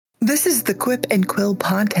This is the Quip and Quill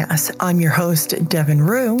podcast. I'm your host, Devin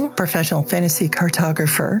Rue, professional fantasy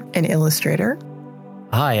cartographer and illustrator.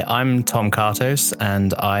 Hi, I'm Tom Cartos,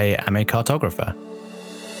 and I am a cartographer.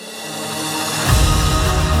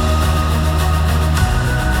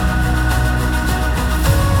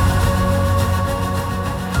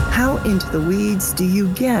 How into the weeds do you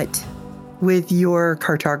get with your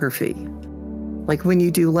cartography? Like when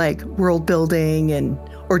you do world building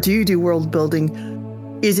or do you do world building?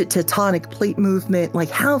 Is it tectonic plate movement?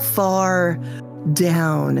 Like how far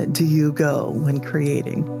down do you go when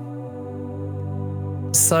creating?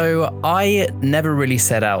 So I never really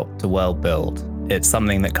set out to world build. It's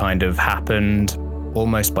something that kind of happened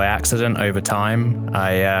almost by accident over time.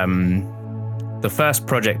 The first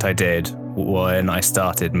project I did when I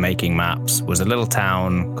started making maps was a little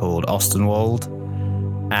town called Ostenwald.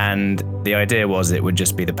 And the idea was it would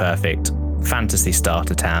just be the perfect fantasy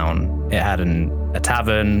starter town. It had a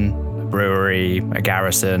tavern, a brewery, a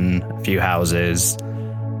garrison, a few houses,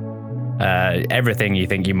 everything you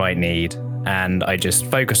think you might need. And I just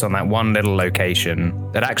focused on that one little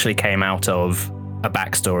location that actually came out of a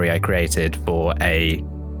backstory I created for a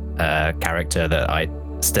character that I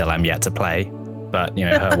still am yet to play. But, you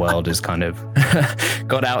know, her world has kind of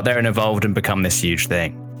got out there and evolved and become this huge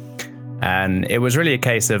thing. And it was really a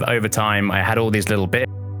case of over time, I had all these little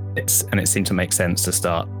bits and it seemed to make sense to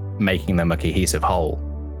start making them a cohesive whole.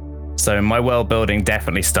 So my world building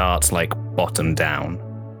definitely starts like bottom down.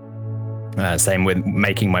 Same with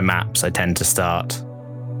making my maps. I tend to start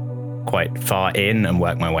quite far in and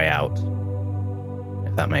work my way out,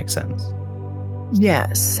 if that makes sense.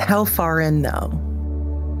 Yes. How far in though?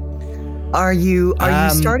 Are you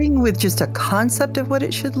starting with just a concept of what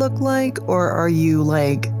it should look like, or are you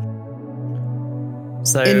like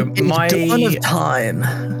in my dawn of time?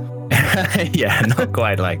 Yeah, not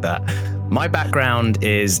quite like that. My background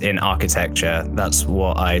is in architecture. That's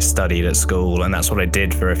what I studied at school, and that's what I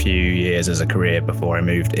did for a few years as a career before I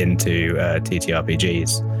moved into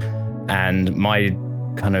TTRPGs. And my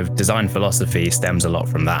kind of design philosophy stems a lot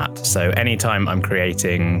from that. So anytime I'm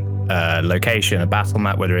creating a location, a battle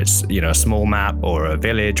map, whether it's, you know, a small map or a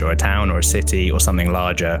village or a town or a city or something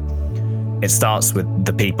larger, it starts with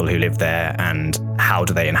the people who live there and how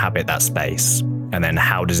do they inhabit that space? And then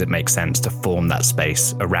how does it make sense to form that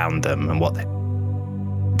space around them and what their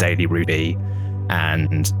daily route be,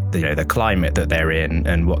 and, you know, the climate that they're in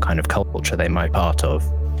and what kind of culture they might be part of.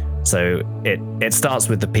 So it starts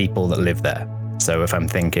with the people that live there. So if I'm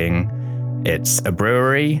thinking it's a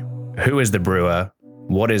brewery, who is the brewer?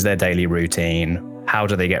 What is their daily routine? How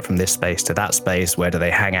do they get from this space to that space? Where do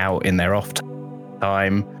they hang out in their off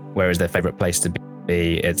time? Where is their favorite place to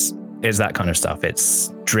be? It's that kind of stuff.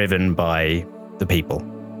 It's driven by the people.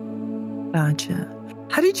 Gotcha.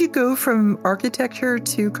 How did you go from architecture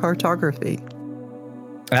to cartography?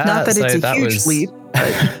 Not that it's a huge leap.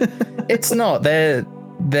 But It's not. There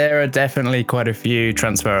are definitely quite a few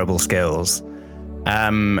transferable skills.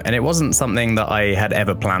 And it wasn't something that I had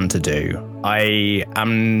ever planned to do. I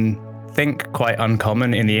think quite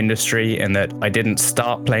uncommon in the industry in that I didn't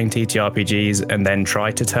start playing TTRPGs and then try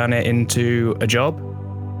to turn it into a job.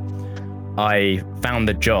 I found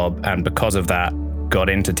the job, and because of that, got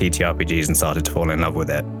into TTRPGs and started to fall in love with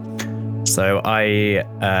it. So I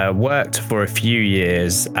worked for a few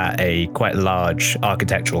years at a quite large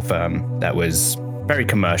architectural firm that was very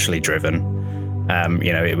commercially driven.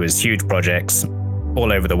 It was huge projects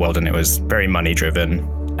all over the world, and it was very money driven.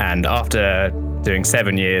 And after doing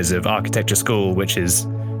 7 years of architecture school, which is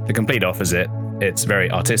the complete opposite, it's very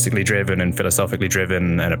artistically driven and philosophically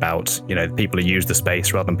driven and about, you know, people who use the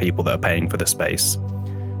space rather than people that are paying for the space.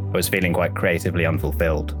 I was feeling quite creatively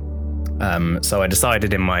unfulfilled. So I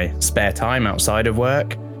decided in my spare time outside of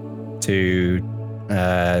work to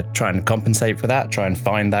try and compensate for that, try and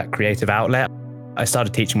find that creative outlet. I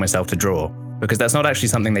started teaching myself to draw, because that's not actually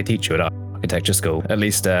something they teach you at architecture school, at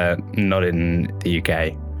least not in the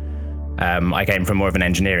UK. I came from more of an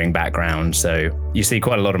engineering background, so you see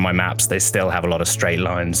quite a lot of my maps, they still have a lot of straight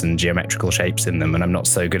lines and geometrical shapes in them, and I'm not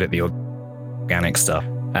so good at the organic stuff.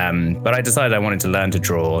 But I decided I wanted to learn to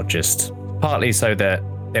draw, just partly so that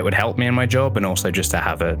it would help me in my job, and also just to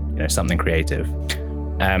have something creative.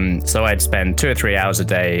 So I'd spend 2 or 3 hours a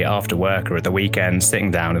day after work or at the weekend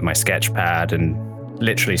sitting down with my sketch pad and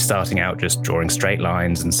literally starting out just drawing straight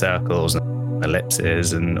lines and circles and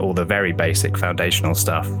ellipses and all the very basic foundational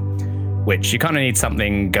stuff, which you kind of need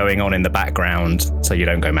something going on in the background so you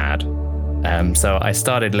don't go mad. So I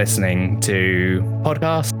started listening to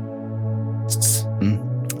podcasts,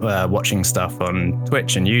 watching stuff on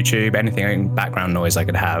Twitch and YouTube, anything background noise I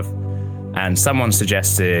could have. And someone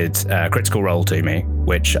suggested Critical Role to me.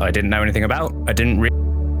 which I didn't know anything about. I didn't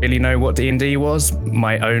really know what D&D was.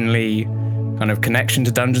 My only kind of connection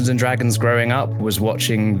to Dungeons and Dragons growing up was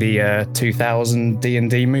watching the 2000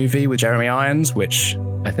 D&D movie with Jeremy Irons, which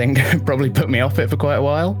I think probably put me off it for quite a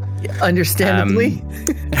while. Understandably.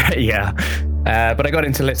 Yeah. But I got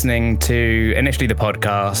into listening to initially the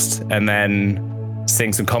podcast and then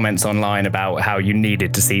seeing some comments online about how you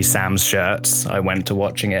needed to see Sam's shirts. I went to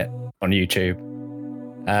watching it on YouTube.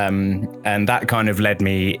 And that kind of led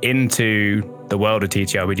me into the world of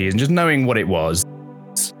TTRPGs and just knowing what it was,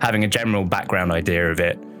 having a general background idea of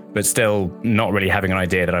it, but still not really having an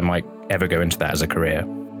idea that I might ever go into that as a career.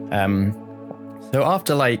 So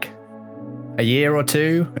after like a year or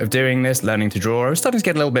two of doing this, learning to draw, I was starting to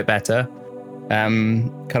get a little bit better,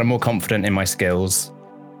 kind of more confident in my skills.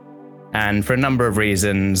 And for a number of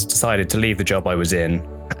reasons, decided to leave the job I was in.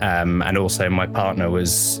 And also my partner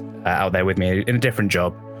was out there with me in a different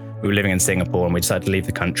job. We were living in Singapore and we decided to leave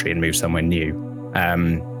the country and move somewhere new.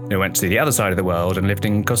 We went to the other side of the world and lived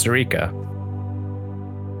in Costa Rica.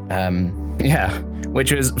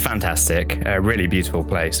 Which was fantastic. A really beautiful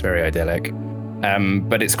place, very idyllic.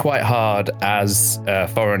 But it's quite hard as a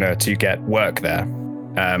foreigner to get work there.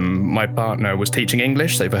 My partner was teaching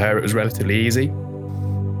English, so for her it was relatively easy.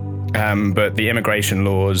 But the immigration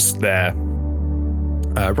laws there,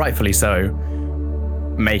 rightfully so,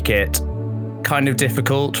 make it kind of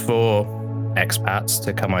difficult for expats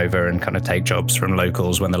to come over and kind of take jobs from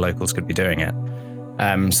locals when the locals could be doing it.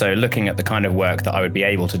 So looking at the kind of work that I would be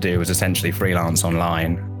able to do was essentially freelance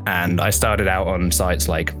online. And I started out on sites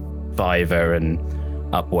like Fiverr and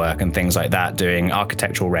Upwork and things like that, doing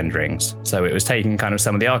architectural renderings. So it was taking kind of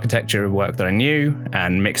some of the architecture work that I knew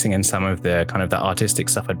and mixing in some of the kind of the artistic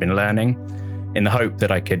stuff I'd been learning in the hope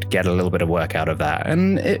that I could get a little bit of work out of that.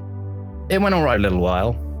 And it went all right a little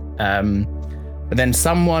while. But then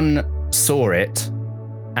someone saw it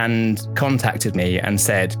and contacted me and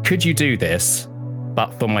said, could you do this,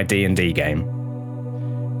 but for my D&D game?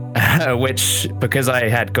 Which, because I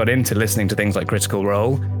had got into listening to things like Critical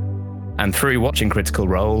Role, and through watching Critical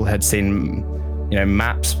Role, had seen,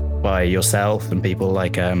 maps by yourself and people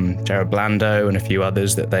like Jared Blando and a few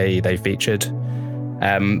others that they featured.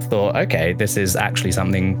 Thought, okay, this is actually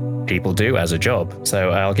something people do as a job,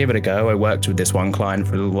 so I'll give it a go. I worked with this one client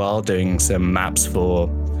for a little while, doing some maps for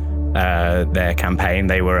their campaign.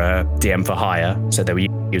 They were a DM for hire, so they were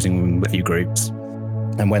using a few groups.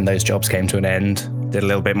 And when those jobs came to an end, did a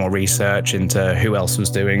little bit more research into who else was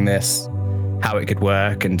doing this, how it could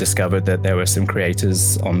work, and discovered that there were some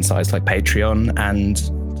creators on sites like Patreon,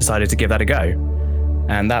 and decided to give that a go.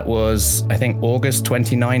 And that was, I think, August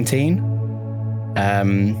 2019.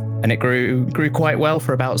 And it grew quite well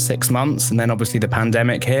for about 6 months. And then obviously the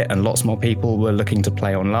pandemic hit and lots more people were looking to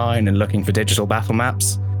play online and looking for digital battle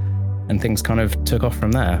maps, and things kind of took off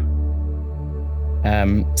from there.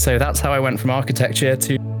 So that's how I went from architecture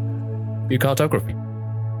to cartography.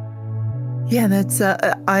 Yeah, that's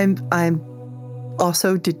I'm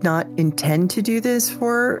also did not intend to do this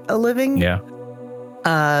for a living. Yeah.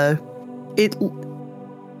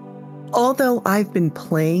 Although I've been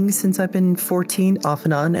playing since I've been 14 off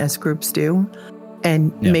and on, as groups do,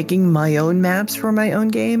 and making my own maps for my own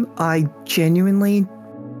game, I too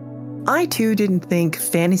didn't think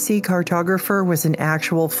fantasy cartographer was an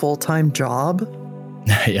actual full-time job.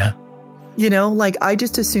 Yeah. I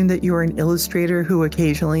just assumed that you were an illustrator who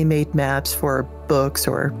occasionally made maps for books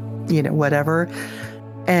or, whatever.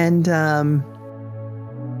 And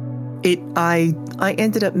I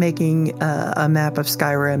ended up making a map of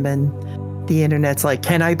Skyrim, and the internet's like,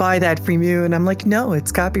 can I buy that from you? And I'm like, no,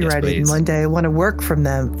 it's copyrighted. Yes, and one day I want to work for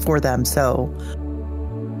them. So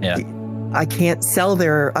yeah, I can't sell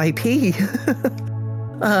their IP.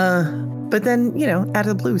 But then, out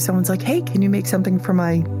of the blue, someone's like, hey, can you make something for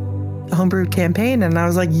my homebrewed campaign? And I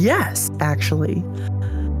was like, yes, actually,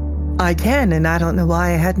 I can. And I don't know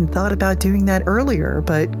why I hadn't thought about doing that earlier,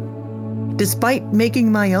 but despite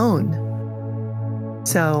making my own.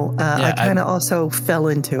 So I kind of also fell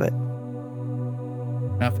into it.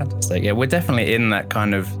 Oh, fantastic. Yeah, we're definitely in that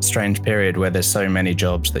kind of strange period where there's so many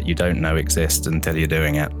jobs that you don't know exist until you're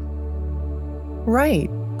doing it. Right.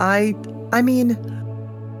 I mean,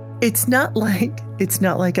 it's not like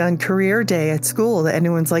on career day at school that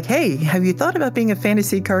anyone's like, hey, have you thought about being a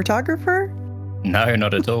fantasy cartographer? No,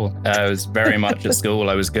 not at all. I was very much at school.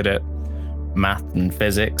 I was good at math and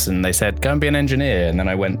physics, and they said, go and be an engineer. And then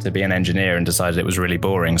I went to be an engineer and decided it was really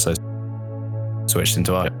boring. So I switched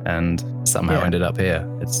into art and somehow ended up here.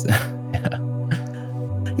 It's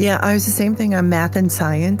Yeah, I was the same thing on math and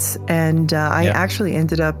science. And I actually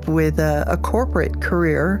ended up with a corporate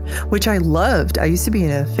career, which I loved. I used to be an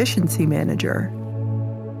efficiency manager.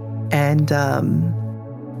 And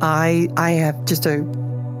I have just a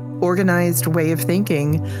organized way of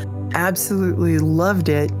thinking. Absolutely loved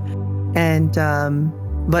it. And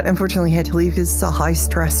but unfortunately had to leave because it's a high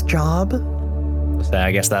stress job. So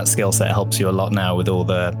I guess that skill set helps you a lot now with all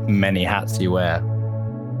the many hats you wear,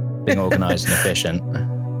 being organized and efficient.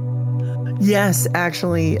 Yes,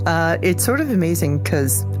 actually, it's sort of amazing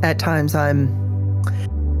because at times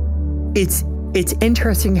it's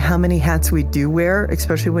interesting how many hats we do wear,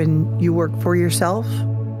 especially when you work for yourself.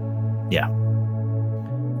 Yeah.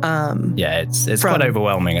 It's quite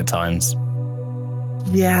overwhelming at times.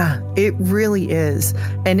 Yeah, it really is.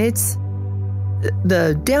 And it's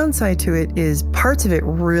the downside to it is parts of it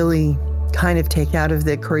really kind of take out of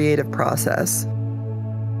the creative process.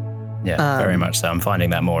 Yeah, very much so. I'm finding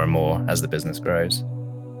that more and more as the business grows.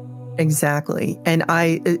 Exactly. And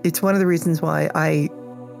it's one of the reasons why I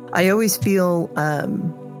always feel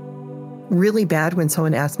really bad when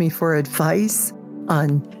someone asks me for advice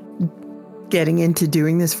on getting into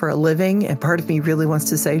doing this for a living. And part of me really wants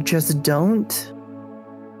to say, just don't.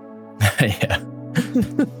 Yeah.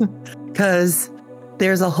 Because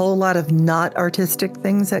there's a whole lot of not artistic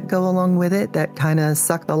things that go along with it that kind of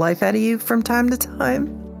suck the life out of you from time to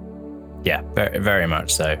time. Yeah, very, very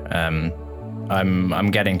much so.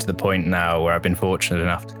 I'm getting to the point now where I've been fortunate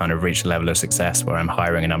enough to kind of reach a level of success where I'm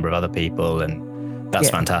hiring a number of other people, and that's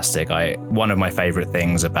fantastic. One of my favorite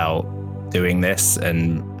things about doing this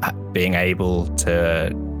and being able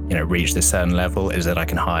to, reach this certain level is that I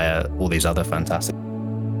can hire all these other fantastic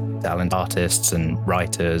talented artists and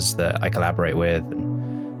writers that I collaborate with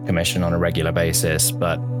and commission on a regular basis.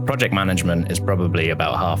 But project management is probably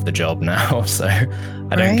about half the job now, so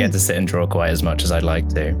I don't get to sit and draw quite as much as I'd like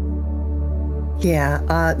to. Yeah,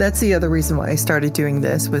 that's the other reason why I started doing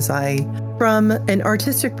this was from an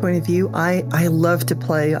artistic point of view, I love to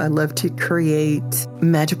play. I love to create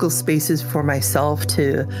magical spaces for myself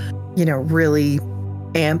to, really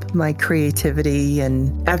amp my creativity.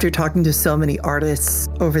 And after talking to so many artists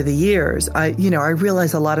over the years, I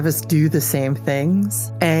realize a lot of us do the same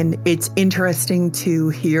things. And it's interesting to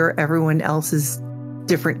hear everyone else's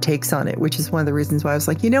different takes on it, which is one of the reasons why I was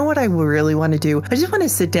like, what I really want to do? I just want to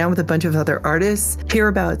sit down with a bunch of other artists, hear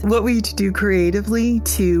about what we do creatively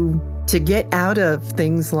to get out of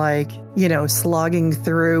things like, slogging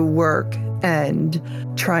through work and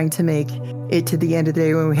trying to make it to the end of the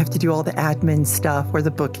day when we have to do all the admin stuff or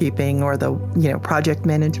the bookkeeping or the, project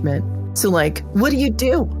management. So what do you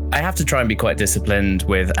do? I have to try and be quite disciplined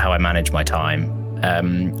with how I manage my time.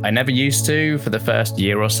 I never used to for the first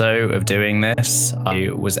year or so of doing this. I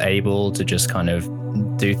was able to just kind of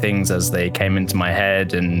do things as they came into my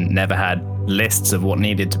head and never had lists of what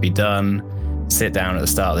needed to be done, sit down at the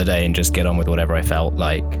start of the day and just get on with whatever I felt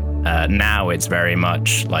like. Now it's very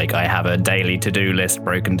much like I have a daily to-do list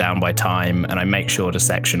broken down by time, and I make sure to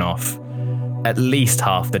section off at least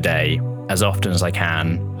half the day as often as I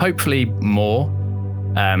can, hopefully more,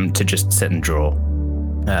 to just sit and draw.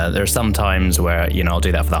 There are some times where, I'll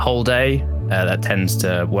do that for the whole day. That tends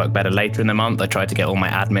to work better later in the month. I try to get all my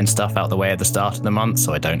admin stuff out the way at the start of the month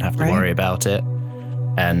so I don't have to worry about it.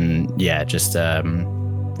 And just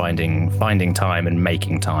finding time and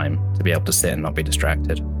making time to be able to sit and not be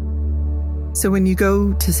distracted. So when you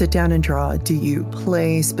go to sit down and draw, do you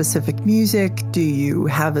play specific music? Do you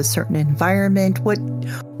have a certain environment?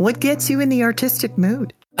 What gets you in the artistic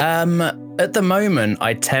mood? At the moment,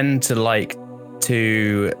 I tend to like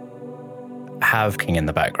to have King in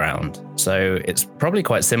the background. So it's probably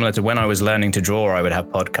quite similar to when I was learning to draw. I would have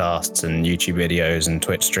podcasts and YouTube videos and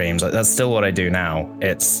Twitch streams. That's still what I do now.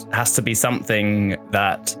 It has to be something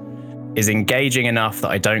that is engaging enough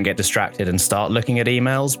that I don't get distracted and start looking at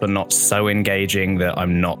emails, but not so engaging that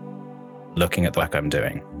I'm not looking at the work I'm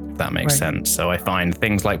doing, if that makes sense. So I find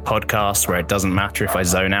things like podcasts where it doesn't matter if I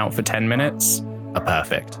zone out for 10 minutes are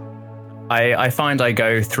perfect. I find I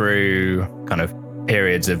go through kind of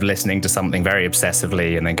periods of listening to something very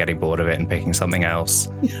obsessively and then getting bored of it and picking something else.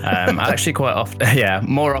 Actually quite often,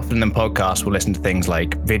 more often than podcasts, we'll listen to things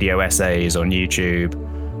like video essays on YouTube,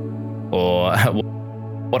 or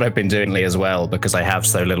what I've been doing as well, because I have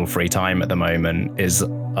so little free time at the moment, is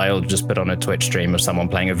I'll just put on a Twitch stream of someone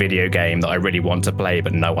playing a video game that I really want to play,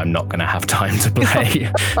 but no, I'm not going to have time to play.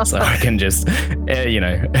 So I can just,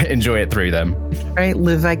 enjoy it through them. Right,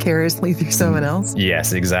 live vicariously through someone else.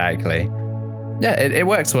 Yes, exactly. Yeah, it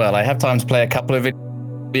works well. I have time to play a couple of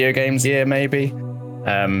video games a year, maybe,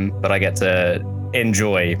 but I get to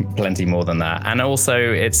enjoy plenty more than that. And also,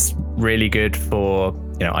 it's really good for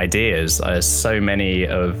ideas. So many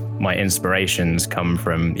of my inspirations come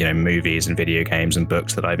from movies and video games and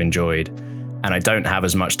books that I've enjoyed, and I don't have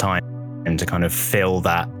as much time to kind of fill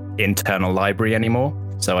that internal library anymore.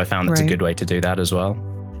 So I found it's a good way to do that as well.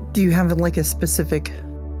 Do you have like a specific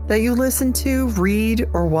that you listen to, read,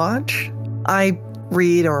 or watch? I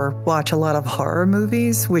read or watch a lot of horror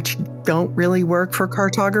movies, which don't really work for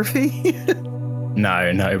cartography.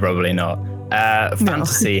 No, probably not.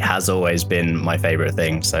 Fantasy has always been my favorite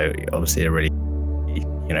thing. So obviously it really,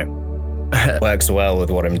 works well with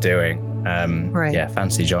what I'm doing. Yeah,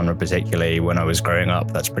 fantasy genre particularly. When I was growing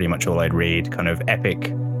up, that's pretty much all I'd read, kind of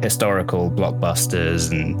epic historical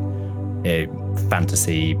blockbusters and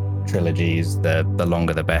fantasy trilogies. The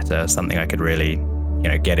longer the better, something I could really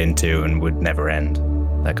get into and would never end,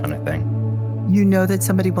 that kind of thing. You know that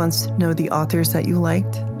somebody wants to know the authors that you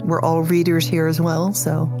liked. We're all readers here as well,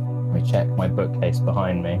 so let me check my bookcase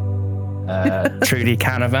behind me. Trudy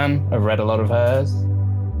Canavan, I've read a lot of hers.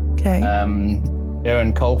 Okay.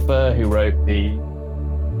 Ewan Colfer, who wrote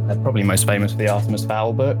probably most famous for the Artemis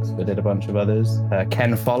Fowl books, but did a bunch of others.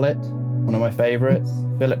 Ken Follett, one of my favorites.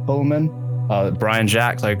 Philip Pullman. Brian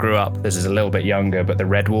Jacques. I grew up, this is a little bit younger, but the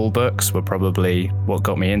Redwall books were probably what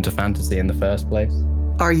got me into fantasy in the first place.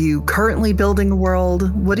 Are you currently building a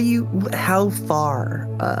world? How far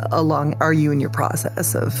along are you in your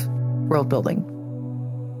process of world building?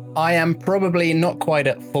 I am probably not quite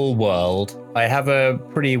at full world. I have a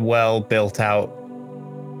pretty well built out,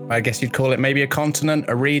 I guess you'd call it maybe a continent,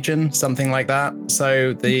 a region, something like that.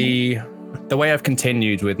 So the way I've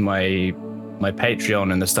continued with my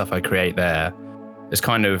Patreon and the stuff I create there is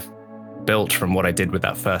kind of built from what I did with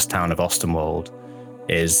that first town of Ostenwald.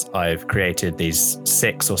 Is I've created these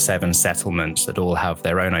 6 or 7 settlements that all have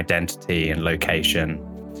their own identity and location,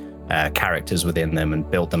 characters within them, and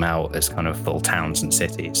built them out as kind of full towns and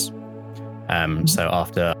cities. So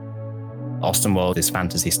after Ostenwald is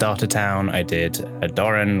fantasy starter town, I did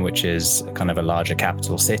Doran, which is kind of a larger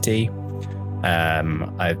capital city.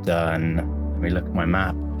 I've done, let me look at my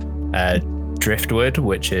map, Driftwood,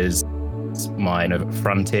 which is my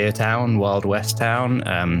frontier town, Wild West town,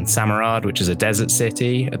 Samarad, which is a desert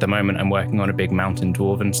city. At the moment, I'm working on a big mountain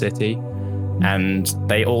dwarven city, and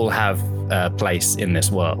they all have a place in this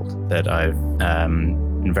world that I've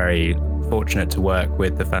been very fortunate to work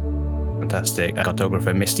with the fantastic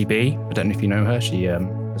cartographer Misty B. I don't know if you know her. She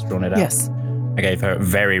has drawn it out. Yes. I gave her a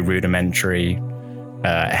very rudimentary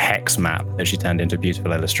hex map that she turned into a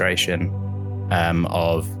beautiful illustration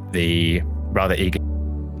of the rather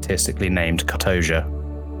egotistically named Cartosia.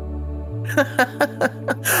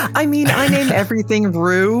 I mean, I name everything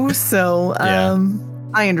Rue, so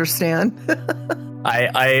I understand.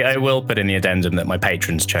 I will put in the addendum that my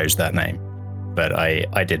patrons chose that name, but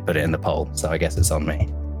I did put it in the poll, so I guess it's on me.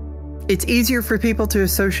 It's easier for people to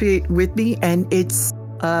associate with me, and it's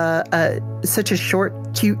such a short,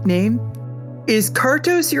 cute name. Is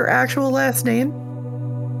Cartos your actual last name?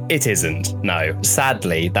 It isn't, no.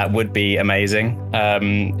 Sadly, that would be amazing.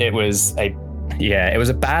 It was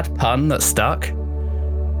a bad pun that stuck.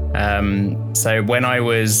 So when I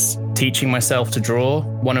was teaching myself to draw,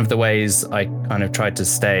 one of the ways I kind of tried to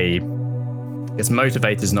stay, I guess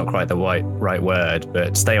motivated is not quite the right word,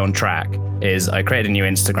 but stay on track, is I created a new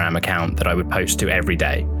Instagram account that I would post to every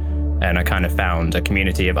day. And I kind of found a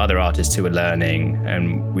community of other artists who were learning,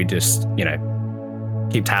 and we just,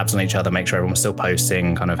 keep tabs on each other, make sure everyone's still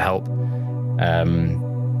posting, kind of help.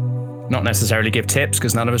 Not necessarily give tips,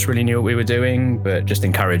 because none of us really knew what we were doing, but just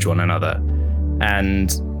encourage one another.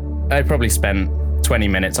 And I probably spent 20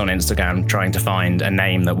 minutes on Instagram trying to find a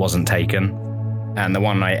name that wasn't taken. And the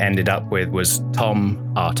one I ended up with was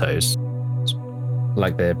Tom Cartos,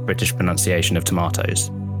 like the British pronunciation of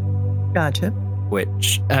tomatoes. Gotcha.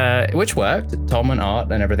 Which worked, Tom and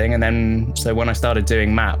art and everything. And then, so when I started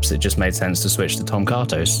doing maps, it just made sense to switch to Tom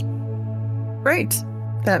Cartos. Right.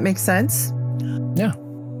 That makes sense. Yeah.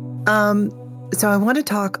 So I want to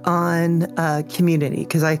talk on community,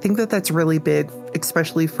 because I think that that's really big,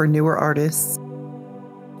 especially for newer artists.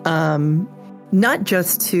 Not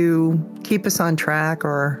just to keep us on track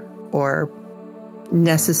or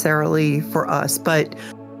necessarily for us, but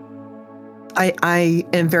I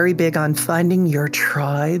am very big on finding your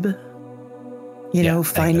tribe,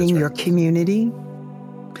 finding your community.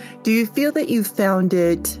 Do you feel that you found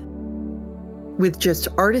it with just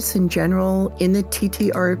artists in general in the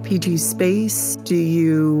TTRPG space?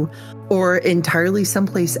 Or entirely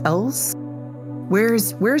someplace else?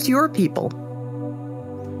 Where's your people?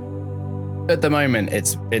 At the moment,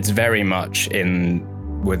 it's very much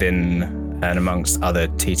within and amongst other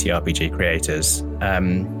TTRPG creators.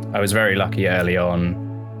 I was very lucky early on,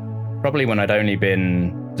 probably when I'd only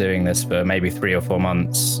been doing this for maybe 3 or 4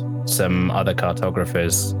 months. Some other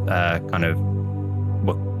cartographers kind of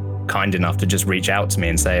were kind enough to just reach out to me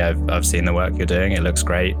and say, I've seen the work you're doing, it looks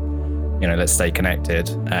great. let's stay connected,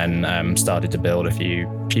 and started to build a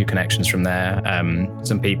few connections from there.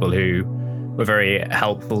 Some people who were very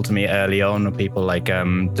helpful to me early on are people like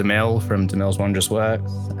Demille from Demille's Wondrous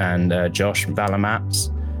Works and Josh from Valor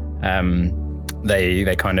Maps.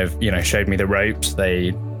 They kind of showed me the ropes.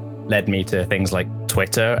 They led me to things like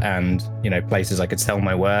Twitter and places I could sell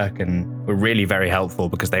my work, and were really very helpful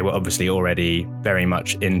because they were obviously already very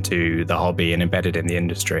much into the hobby and embedded in the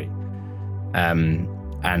industry.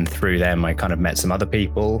 And through them, I kind of met some other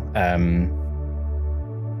people.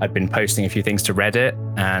 I'd been posting a few things to Reddit,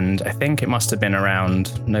 and I think it must have been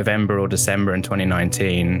around November or December in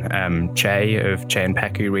 2019. Che of Che and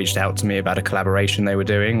Peku reached out to me about a collaboration they were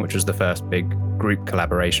doing, which was the first big group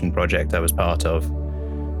collaboration project I was part of,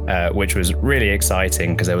 which was really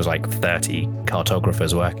exciting because there was like 30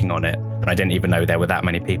 cartographers working on it, and I didn't even know there were that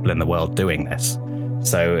many people in the world doing this.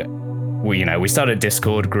 So we started a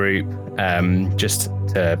Discord group just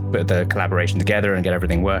to put the collaboration together and get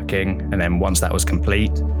everything working. And then once that was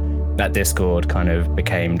complete, that Discord kind of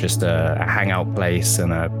became just a hangout place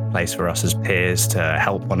and a place for us as peers to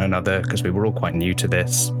help one another, because we were all quite new to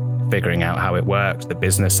this, figuring out how it worked, the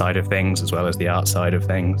business side of things as well as the art side of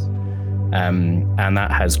things. And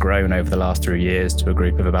that has grown over the last 3 years to a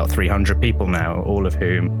group of about 300 people now, all of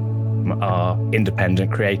whom are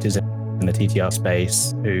independent creators in the TTR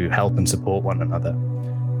space who help and support one another.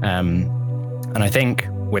 And I think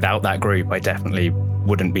without that group, I definitely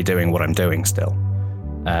wouldn't be doing what I'm doing still.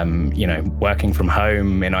 Working from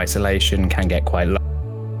home in isolation can get quite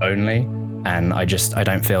lonely, and I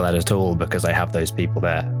don't feel that at all, because I have those people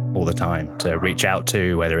there all the time to reach out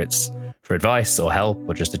to, whether it's for advice or help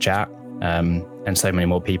or just a chat. And so many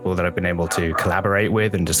more people that I've been able to collaborate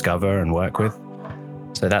with and discover and work with.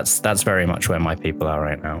 So that's very much where my people are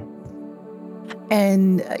right now.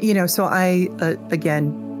 And, so I,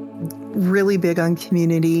 again, really big on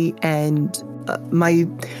community, and my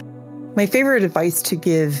favorite advice to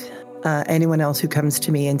give anyone else who comes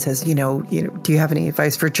to me and says, do you have any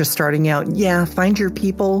advice for just starting out? Yeah, find your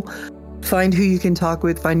people, find who you can talk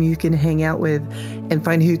with, find who you can hang out with, and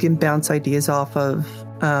find who you can bounce ideas off of.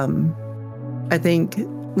 I think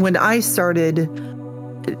when I started,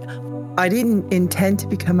 I didn't intend to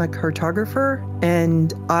become a cartographer,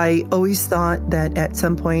 and I always thought that at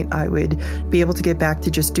some point I would be able to get back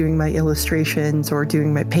to just doing my illustrations or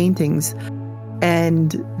doing my paintings,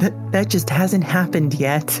 and that just hasn't happened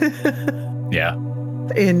yet. Yeah.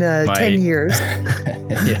 In 10 years.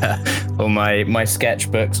 Yeah. Well, my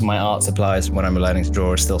sketchbooks, my art supplies when I'm learning to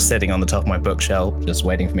draw are still sitting on the top of my bookshelf, just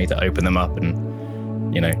waiting for me to open them up and,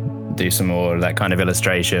 do some more of that kind of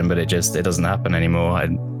illustration, but it doesn't happen anymore.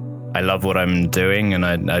 I love what I'm doing, and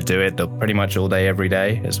I do it pretty much all day, every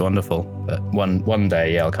day. It's wonderful. But one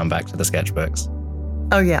day, I'll come back to the sketchbooks.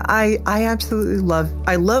 Oh yeah, I absolutely love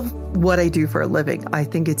what I do for a living. I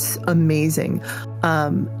think it's amazing.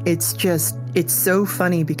 It's so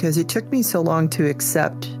funny because it took me so long to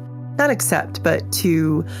but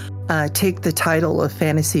to take the title of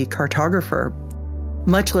fantasy cartographer,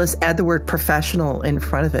 much less add the word professional in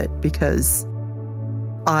front of it, because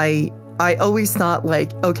I always thought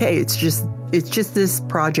okay, it's just this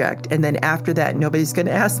project, and then after that, nobody's going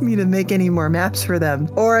to ask me to make any more maps for them,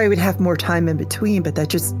 or I would have more time in between. But that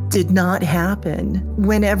just did not happen.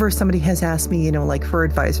 Whenever somebody has asked me, for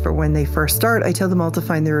advice for when they first start, I tell them all to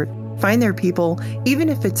find their people, even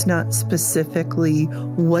if it's not specifically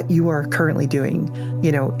what you are currently doing.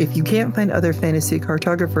 If you can't find other fantasy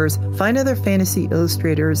cartographers, find other fantasy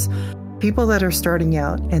illustrators, people that are starting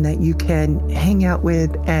out and that you can hang out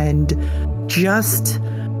with, and just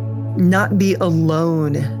not be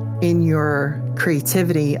alone in your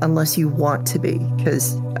creativity unless you want to be,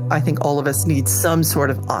 because I think all of us need some sort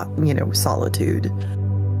of, solitude.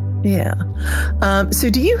 Yeah.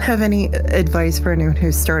 So do you have any advice for anyone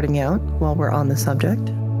who's starting out while we're on the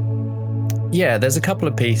subject? Yeah, there's a couple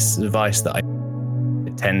of pieces of advice that I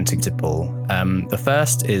tend to pull. The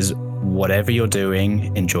first is, whatever you're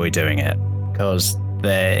doing, enjoy doing it, because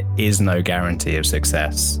there is no guarantee of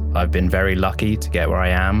success. I've been very lucky to get where I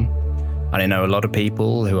am. And I know a lot of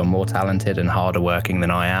people who are more talented and harder working than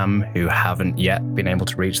I am who haven't yet been able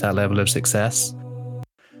to reach that level of success.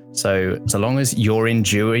 So long as you're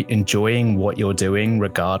enjoying what you're doing,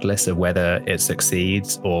 regardless of whether it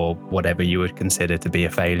succeeds or whatever you would consider to be a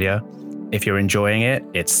failure, if you're enjoying it,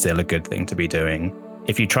 it's still a good thing to be doing.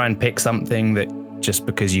 If you try and pick something that just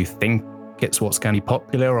because you think it's what's going to be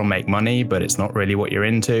popular or make money, but it's not really what you're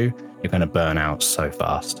into, you're going to burn out so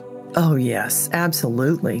fast. Oh, yes,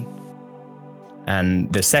 absolutely.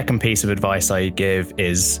 And the second piece of advice I give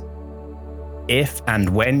is, if and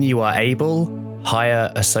when you are able,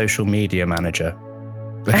 hire a social media manager.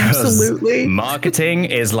 Because Absolutely. marketing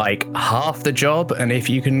is like half the job, and if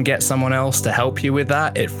you can get someone else to help you with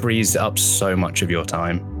that, it frees up so much of your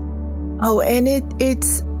time. Oh, and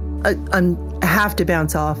I have to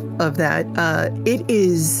bounce off of that.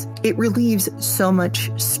 It relieves so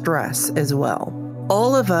much stress as well.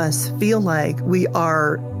 All of us feel like we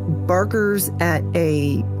are barkers at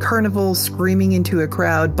a carnival screaming into a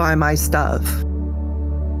crowd, buy my stuff.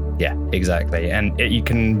 Yeah, exactly. And you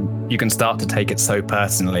can start to take it so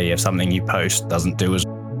personally if something you post doesn't do as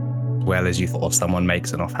well as you thought. Someone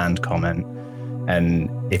makes an offhand comment, and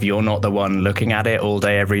if you're not the one looking at it all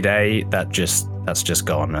day every day, that's just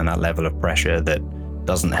gone, and that level of pressure that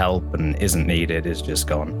doesn't help and isn't needed is just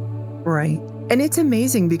gone. Right. And it's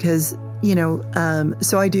amazing because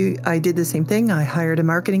so I did the same thing. I hired a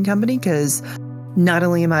marketing company because not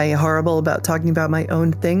only am I horrible about talking about my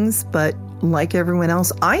own things, but like everyone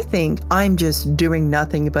else, I think I'm just doing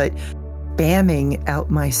nothing but bamming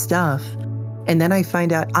out my stuff. And then I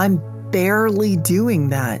find out I'm barely doing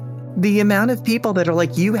that. The amount of people that are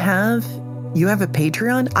like, you have a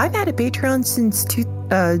Patreon? I've had a Patreon since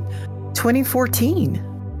 2014.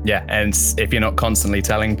 Yeah, and if you're not constantly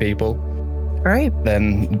telling people, right,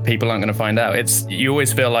 then people aren't going to find out. You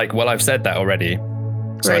always feel like, well, I've said that already, so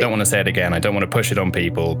right. I don't want to say it again. I don't want to push it on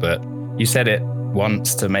people, but you said it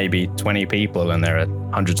once to maybe 20 people, and there are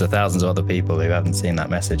hundreds of thousands of other people who haven't seen that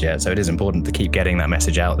message yet. So it is important to keep getting that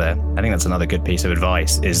message out there. I think that's another good piece of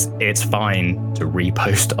advice, is it's fine to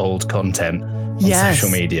repost old content on social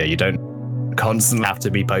media. You don't constantly have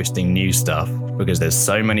to be posting new stuff, because there's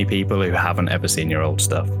so many people who haven't ever seen your old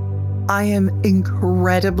stuff. I am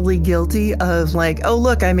incredibly guilty of like, oh,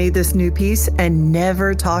 look, I made this new piece and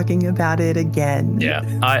never talking about it again. Yeah,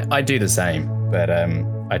 I do the same, but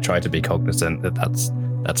I try to be cognizant that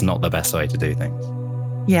that's not the best way to do things.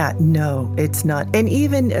 Yeah, no, it's not. And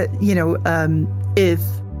even, if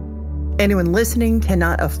anyone listening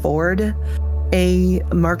cannot afford a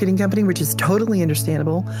marketing company, which is totally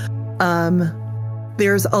understandable,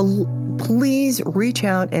 please reach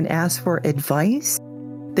out and ask for advice.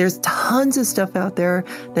 There's tons of stuff out there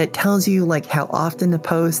that tells you like how often to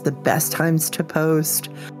post, the best times to post,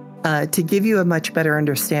 to give you a much better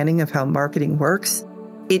understanding of how marketing works.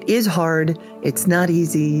 It is hard. It's not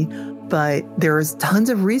easy, but there's tons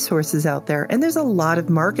of resources out there. And there's a lot of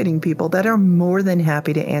marketing people that are more than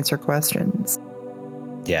happy to answer questions.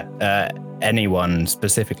 Yeah. Anyone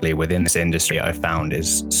specifically within this industry I've found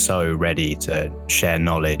is so ready to share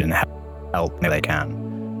knowledge and help if they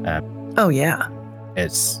can. Oh, yeah.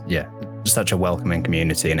 It's such a welcoming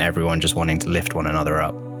community, and everyone just wanting to lift one another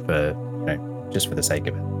up for, just for the sake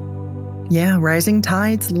of it. Yeah. Rising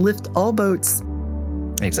tides lift all boats.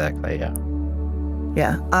 Exactly. Yeah.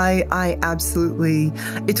 Yeah. I absolutely,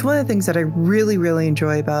 it's one of the things that I really, really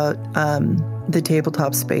enjoy about the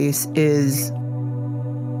tabletop space is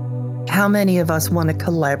how many of us want to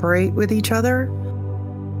collaborate with each other.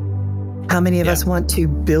 How many of us want to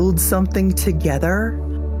build something together,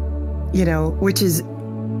 which is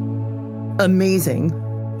amazing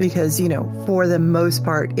because, for the most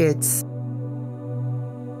part,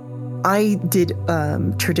 I did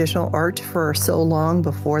traditional art for so long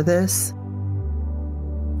before this,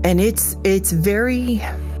 and it's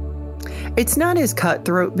not as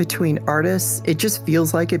cutthroat between artists. It just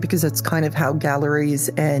feels like it because it's kind of how galleries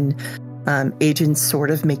and agents sort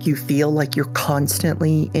of make you feel like you're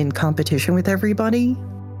constantly in competition with everybody.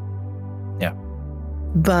 Yeah.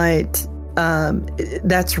 But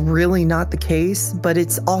that's really not the case. But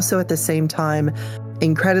it's also at the same time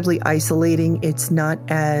incredibly isolating. It's not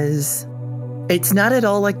at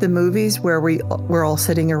all like the movies where we're all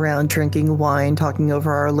sitting around drinking wine, talking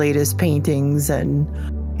over our latest paintings and,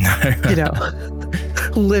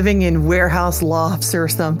 living in warehouse lofts or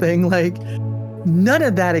something. Like, none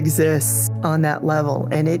of that exists on that level.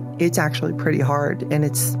 And it's actually pretty hard, and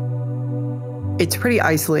it's pretty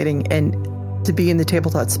isolating. And to be in the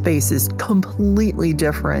tabletop space is completely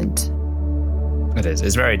different. It is.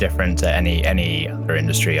 It's very different to any other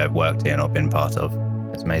industry I've worked in or been part of.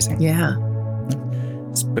 It's amazing. Yeah.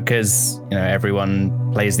 It's because, everyone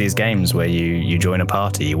plays these games where you join a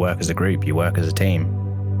party, you work as a group, you work as a team.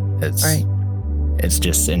 It's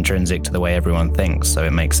just intrinsic to the way everyone thinks. So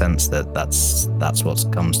it makes sense that's what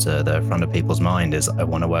comes to the front of people's mind is, I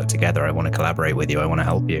want to work together. I want to collaborate with you. I want to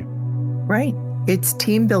help you. Right. It's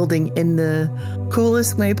team building in the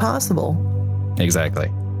coolest way possible.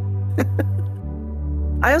 Exactly.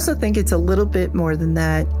 I also think it's a little bit more than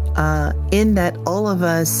that, in that all of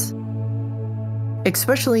us,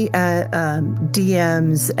 especially at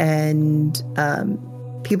DMs and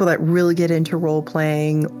people that really get into role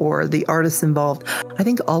playing or the artists involved, I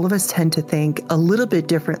think all of us tend to think a little bit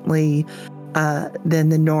differently than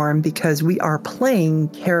the norm, because we are playing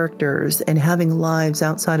characters and having lives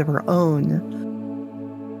outside of our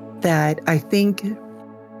own that I think,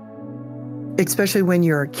 especially when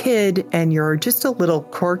you're a kid and you're just a little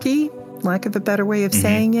quirky, lack of a better way of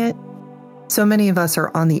saying it, so many of us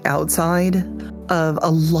are on the outside of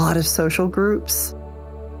a lot of social groups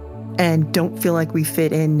and don't feel like we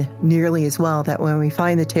fit in nearly as well, that when we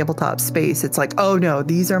find the tabletop space, it's like, oh no,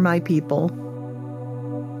 these are my people.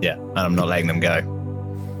 Yeah, and I'm not letting them go.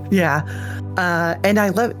 Yeah. And I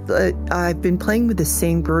love, I've been playing with the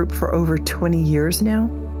same group for over 20 years now.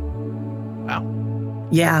 Wow.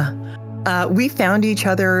 Yeah. We found each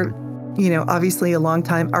other, obviously a long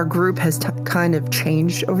time. Our group has kind of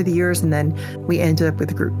changed over the years, and then we ended up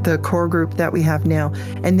with the core group that we have now.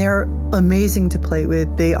 And they're amazing to play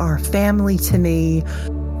with. They are family to me.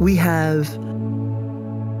 We have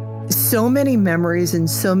so many memories and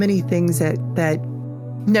so many things that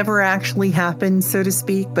never actually happened, so to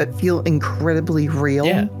speak, but feel incredibly real.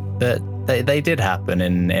 Yeah, they did happen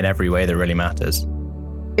in every way that really matters.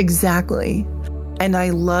 Exactly. And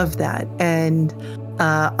I love that. And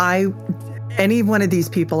any one of these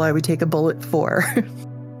people I would take a bullet for.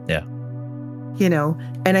 Yeah.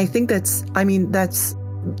 And I think that's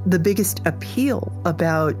the biggest appeal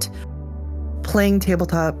about playing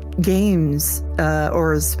tabletop games,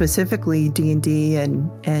 or specifically D&D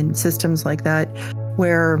and systems like that,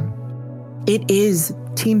 where it is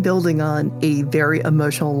team building on a very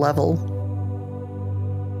emotional level,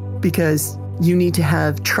 because you need to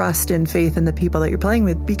have trust and faith in the people that you're playing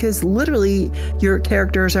with, because literally your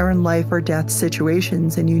characters are in life or death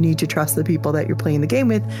situations, and you need to trust the people that you're playing the game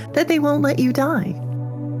with that they won't let you die.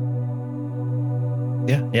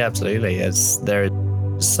 Yeah, absolutely. There is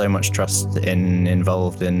so much trust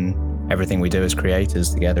involved in everything we do as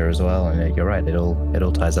creators together as well. And you're right, it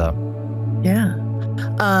all ties up. Yeah.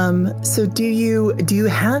 So do you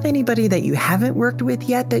have anybody that you haven't worked with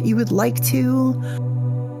yet that you would like to?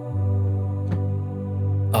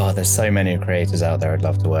 Oh, there's so many creators out there I'd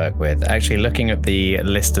love to work with. Actually, looking at the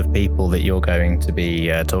list of people that you're going to be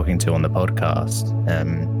talking to on the podcast,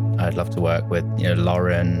 I'd love to work with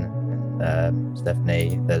Lauren,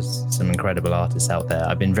 Stephanie. There's some incredible artists out there.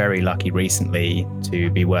 I've been very lucky recently to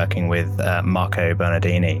be working with Marco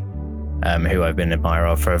Bernardini, who I've been an admirer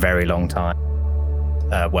of for a very long time,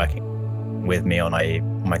 working with me on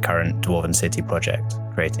my current Dwarven City project,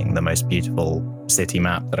 creating the most beautiful city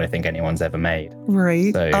map that I think anyone's ever made.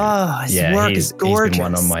 Right. So, his work is gorgeous. He's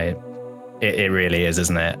been one on my... It really is,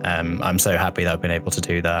 isn't it? I'm so happy that I've been able to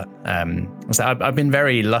do that. So I've been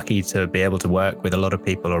very lucky to be able to work with a lot of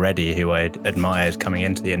people already who I'd admired coming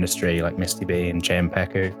into the industry, like Misty B and J.M.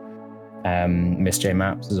 Peku. Miss J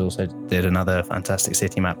Maps has also did another fantastic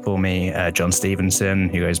city map for me. John Stevenson,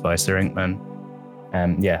 who goes by Sir Inkman.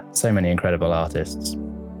 So many incredible artists.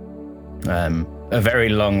 A very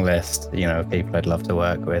long list, of people I'd love to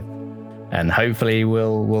work with, and hopefully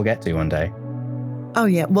we'll get to one day. Oh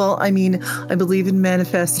yeah. Well, I believe in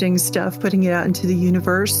manifesting stuff, putting it out into the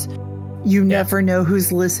universe. You never know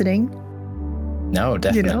who's listening. No,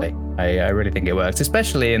 definitely. I really think it works,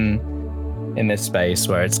 especially in this space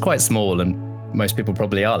where it's quite small and most people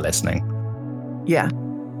probably are listening. Yeah.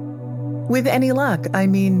 With any luck,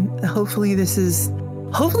 hopefully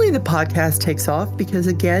the podcast takes off, because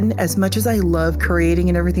again, as much as I love creating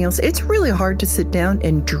and everything else, it's really hard to sit down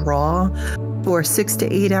and draw for 6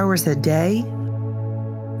 to 8 hours a day,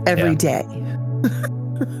 every day.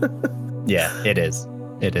 Yeah, it is.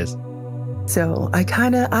 It is. So I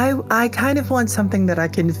kind of want something that I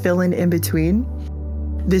can fill in between.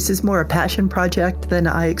 This is more a passion project than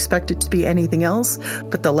I expect it to be anything else.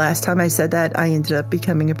 But the last time I said that, I ended up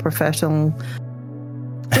becoming a professional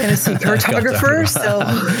fantasy cartographer. So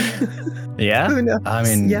yeah, who knows?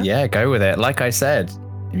 Go with it. Like I said,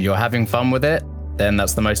 if you're having fun with it, then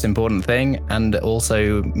that's the most important thing, and it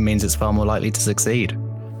also means it's far more likely to succeed.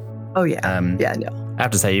 Oh yeah. I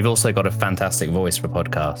have to say, you've also got a fantastic voice for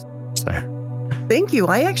podcasts. So thank you.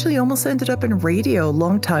 I actually almost ended up in radio a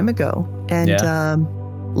long time ago, and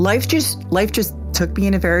life just took me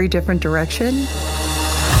in a very different direction.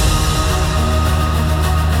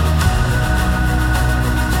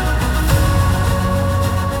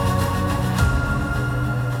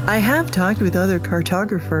 I have talked with other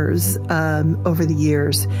cartographers over the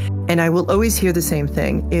years, and I will always hear the same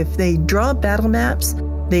thing. If they draw battle maps,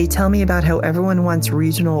 they tell me about how everyone wants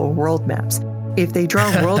regional or world maps. If they draw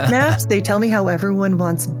world maps, they tell me how everyone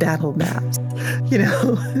wants battle maps.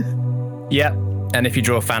 Yeah, And if you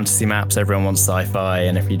draw fantasy maps, everyone wants sci-fi,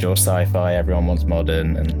 and if you draw sci-fi, everyone wants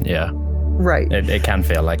modern, and right. It can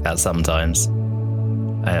feel like that sometimes.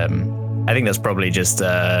 I think that's probably just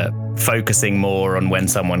focusing more on when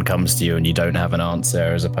someone comes to you and you don't have an answer,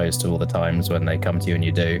 as opposed to all the times when they come to you and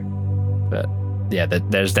you do. But yeah,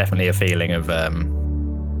 there's definitely a feeling of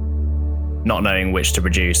not knowing which to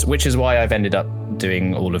produce, which is why I've ended up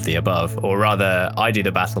doing all of the above, or rather I do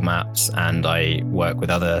the battle maps and I work with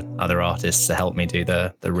other artists to help me do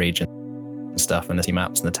the region stuff and the city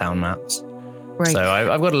maps and the town maps. Right. So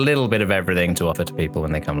I've got a little bit of everything to offer to people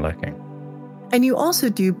when they come looking. And you also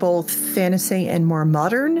do both fantasy and more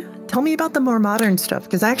modern. Tell me about the more modern stuff,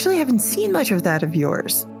 because I actually haven't seen much of that of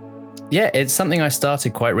yours. Yeah, it's something I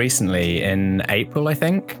started quite recently in April, I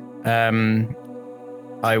think.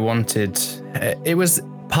 I wanted, it was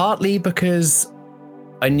partly because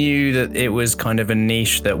I knew that it was kind of a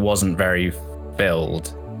niche that wasn't very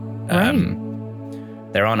filled. Right.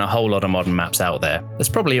 There aren't a whole lot of modern maps out there. It's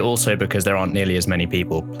probably also because there aren't nearly as many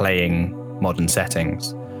people playing modern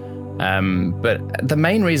settings. But the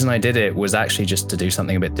main reason I did it was actually just to do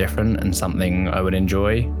something a bit different and something I would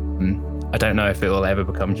enjoy. I don't know if it will ever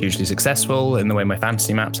become hugely successful in the way my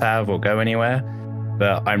fantasy maps have or go anywhere,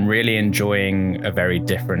 but I'm really enjoying a very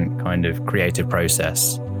different kind of creative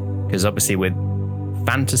process. Because obviously with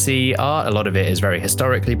fantasy art, a lot of it is very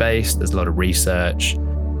historically based. There's a lot of research,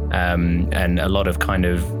 and a lot of kind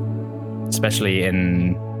of, especially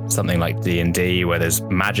in something like D&D where there's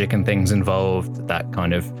magic and things involved, that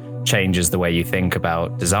kind of changes the way you think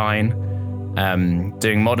about design.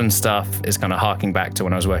 Doing modern stuff is kind of harking back to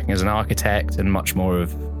when I was working as an architect, and much more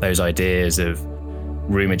of those ideas of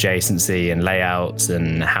room adjacency and layouts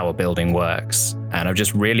and how a building works. And I've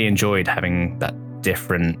just really enjoyed having that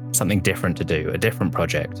something different to do, a different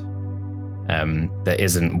project that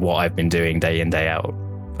isn't what I've been doing day in, day out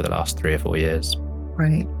for the last 3 or 4 years.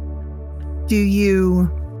 Right. Do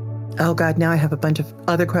you... Oh God, now I have a bunch of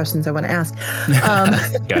other questions I want to ask.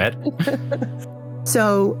 Go ahead.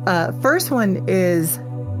 So first one is,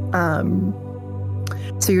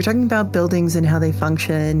 so you're talking about buildings and how they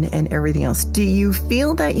function and everything else. Do you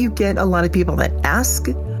feel that you get a lot of people that ask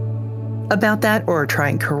about that or try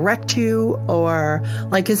and correct you? Or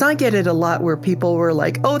like, because I get it a lot where people were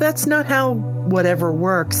like, oh, that's not how whatever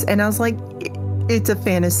works. And I was like, it's a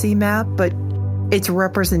fantasy map, but it's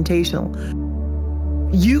representational.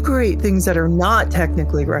 You create things that are not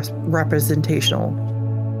technically representational.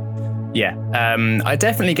 Yeah, I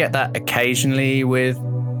definitely get that occasionally with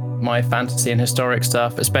my fantasy and historic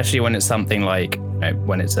stuff, especially when it's something like,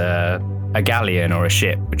 when it's a galleon or a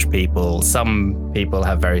ship, which some people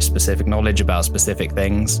have very specific knowledge about specific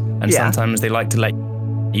things, and sometimes they like to let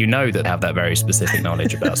you know that they have that very specific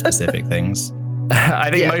knowledge about specific things.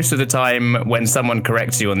 I think most of the time when someone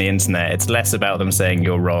corrects you on the internet, it's less about them saying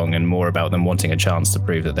you're wrong and more about them wanting a chance to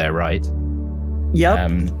prove that they're right.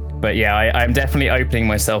 Yep. But yeah, I'm definitely opening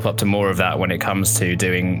myself up to more of that when it comes to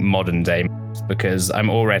doing modern day, because I'm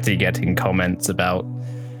already getting comments about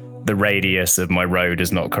the radius of my road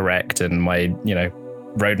is not correct and my,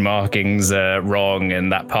 road markings are wrong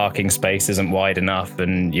and that parking space isn't wide enough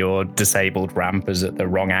and your disabled ramp is at the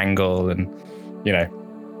wrong angle, and,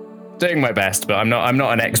 doing my best, but I'm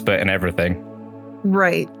not an expert in everything.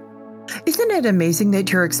 Right. Isn't it amazing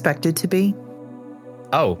that you're expected to be?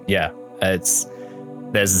 Oh, yeah.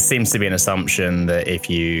 There seems to be an assumption that if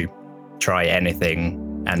you try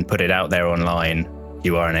anything and put it out there online,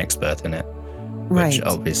 you are an expert in it. Right. Which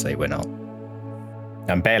obviously we're not.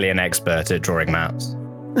 I'm barely an expert at drawing maps.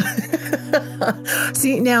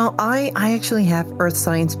 See, now I actually have earth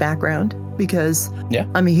science background because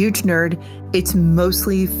I'm a huge nerd. It's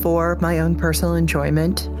mostly for my own personal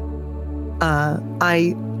enjoyment.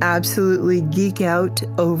 I absolutely geek out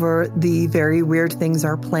over the very weird things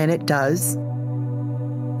our planet does.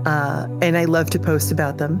 And I love to post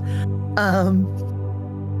about them.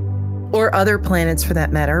 Or other planets for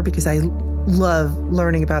that matter, because I love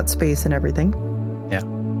learning about space and everything. Yeah.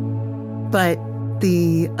 But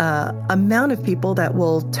the amount of people that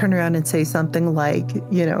will turn around and say something like,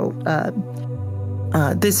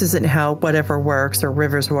 this isn't how whatever works or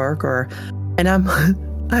rivers work, and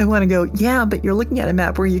I want to go, yeah, but you're looking at a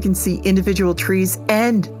map where you can see individual trees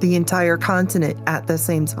and the entire continent at the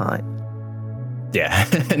same time. Yeah,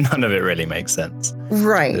 none of it really makes sense.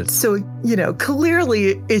 Right. So,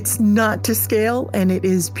 clearly it's not to scale and it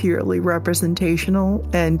is purely representational,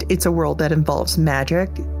 and it's a world that involves magic.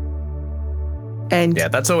 And yeah,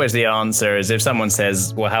 that's always the answer, is if someone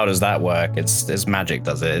says, well, how does that work? It's magic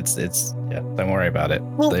does it. It's don't worry about it.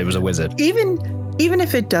 Well, it was a wizard. Even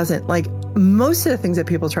if it doesn't, like, most of the things that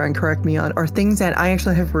people try and correct me on are things that I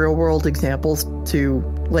actually have real world examples to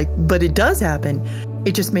like, but it does happen.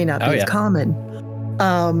 It just may not be as common.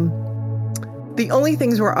 The only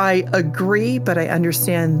things where I agree, but I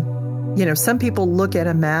understand, some people look at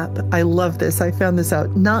a map. I love this. I found this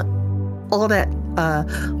out not all that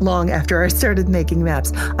long after I started making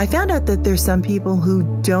maps. I found out that there's some people who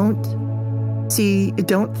don't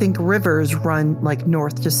think rivers run like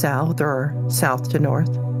north to south or south to north.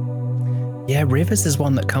 Yeah, rivers is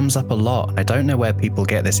one that comes up a lot. I don't know where people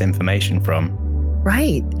get this information from.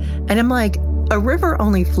 Right. And I'm like, a river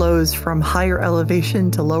only flows from higher elevation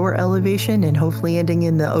to lower elevation and hopefully ending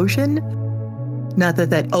in the ocean. Not that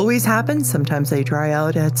that always happens. Sometimes they dry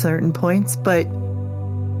out at certain points, but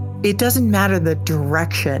it doesn't matter the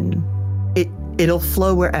direction. It'll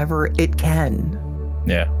flow wherever it can.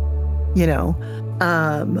 Yeah.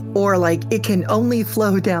 Or like it can only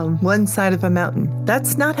flow down one side of a mountain.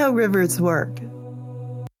 That's not how rivers work.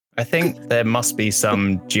 I think there must be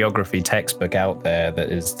some geography textbook out there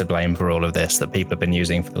that is to blame for all of this that people have been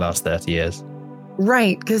using for the last 30 years.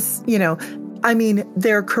 Right. Because,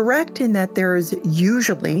 they're correct in that there is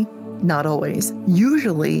usually, not always,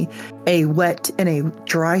 usually a wet and a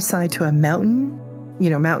dry side to a mountain,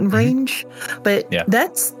 mountain range. But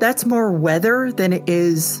that's more weather than it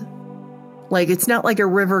is. Like, it's not like a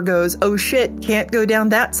river goes, oh shit, can't go down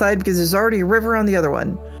that side because there's already a river on the other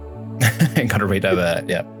one. Gotta read over that,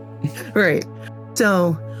 yeah. Right.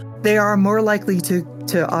 So they are more likely to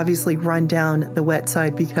obviously run down the wet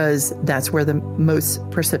side because that's where the most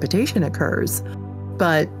precipitation occurs.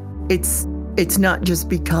 But it's not just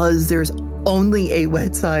because there's only a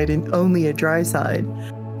wet side and only a dry side.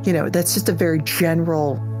 That's just a very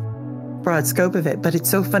general, broad scope of it. But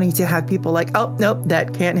it's so funny to have people like, oh, nope,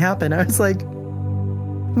 that can't happen. I was like,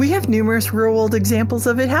 we have numerous real world examples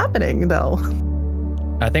of it happening, though.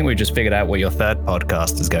 I think we just figured out what your third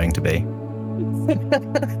podcast is going to be.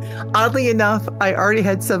 Oddly enough, I already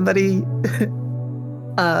had somebody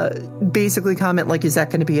basically comment like, is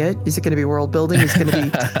that going to be it? Is it going to be world building? Is it going to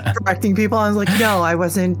be correcting people? I was like, no, I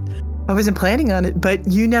wasn't planning on it, but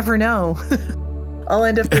you never know. I'll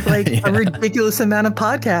end up with like a ridiculous amount of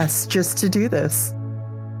podcasts just to do this.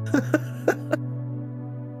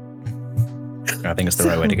 I think it's the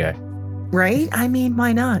right way to go. Right?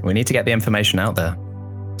 Why not? We need to get the information out there.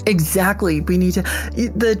 Exactly. We need to.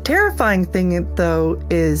 The terrifying thing, though,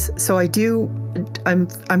 is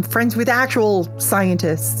I'm friends with actual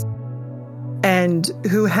scientists and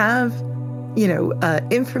who have,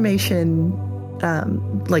 information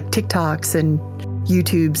like TikToks and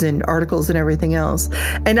YouTubes and articles and everything else.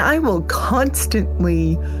 And I will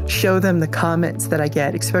constantly show them the comments that I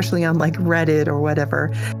get, especially on like Reddit or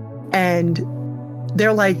whatever. And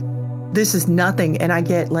they're like, this is nothing. And I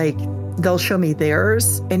get like, they'll show me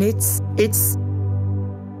theirs and it's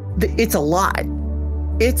a lot.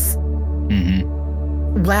 It's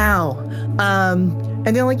wow.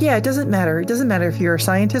 And they're like, yeah, it doesn't matter. It doesn't matter if you're a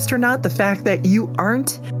scientist or not. The fact that you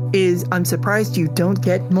aren't is, I'm surprised you don't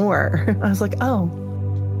get more. I was like, oh,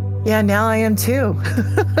 yeah, now I am too.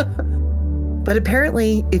 But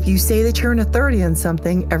apparently, if you say that you're an authority on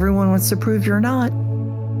something, everyone wants to prove you're not.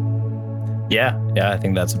 Yeah, I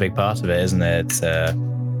think that's a big part of it, isn't it? It's,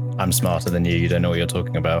 I'm smarter than you. You don't know what you're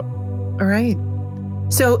talking about. All right.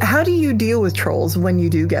 So how do you deal with trolls when you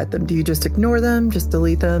do get them? Do you just ignore them? Just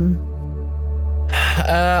delete them?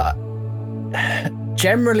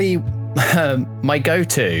 Generally, my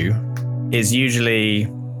go-to is usually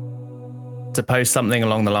to post something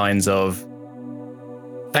along the lines of,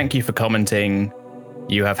 thank you for commenting.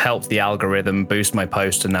 You have helped the algorithm boost my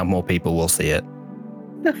post and now more people will see it.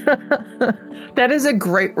 That is a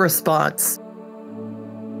great response.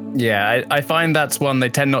 Yeah, I find that's one they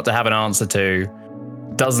tend not to have an answer to,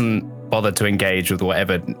 doesn't bother to engage with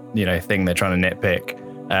whatever, thing they're trying to nitpick.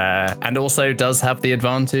 And also does have the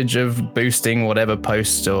advantage of boosting whatever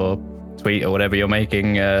post or tweet or whatever you're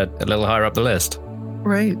making a little higher up the list.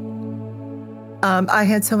 Right. I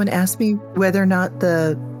had someone ask me whether or not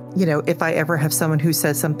if I ever have someone who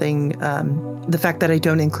says something, the fact that I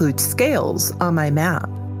don't include scales on my map.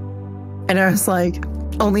 And I was like,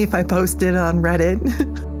 only if I post it on Reddit.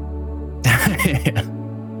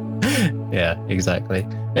 Yeah, exactly.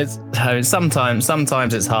 It's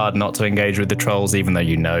sometimes it's hard not to engage with the trolls, even though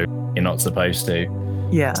you're not supposed to.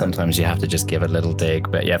 Yeah. Sometimes you have to just give a little dig.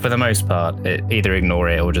 But yeah, for the most part, either ignore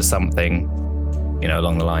it or just something,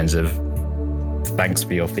 along the lines of, thanks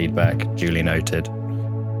for your feedback, duly noted.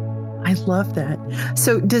 I love that.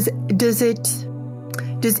 So does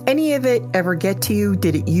any of it ever get to you?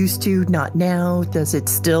 Did it used to? Not now? Does it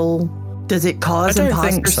cause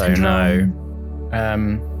imposter syndrome?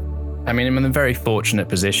 No. I mean, I'm in a very fortunate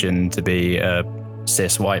position to be a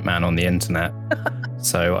cis white man on the internet,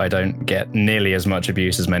 so I don't get nearly as much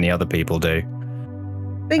abuse as many other people do.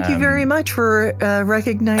 Thank you very much for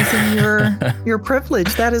recognizing your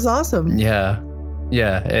privilege. That is awesome. Yeah,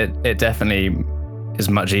 it definitely is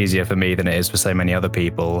much easier for me than it is for so many other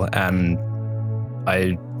people, and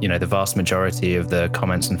the vast majority of the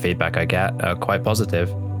comments and feedback I get are quite positive.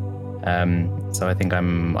 So I think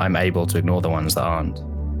I'm able to ignore the ones that aren't.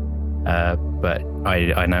 But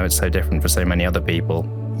I know it's so different for so many other people.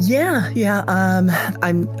 Yeah.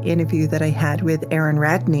 An interview that I had with Aaron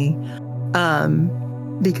Radney,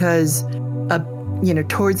 because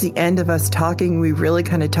towards the end of us talking, we really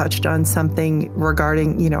kind of touched on something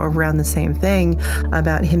regarding, around the same thing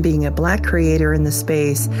about him being a Black creator in the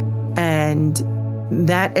space. And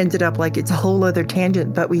that ended up like it's a whole other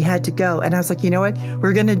tangent, but we had to go. And I was like, you know what?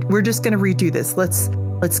 We're just gonna redo this. Let's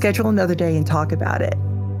schedule another day and talk about it.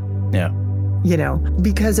 Yeah.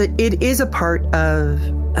 Because it is a part of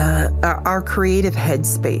our creative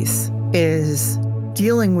headspace is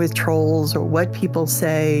dealing with trolls or what people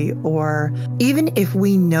say, or even if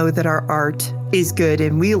we know that our art is good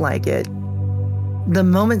and we like it, the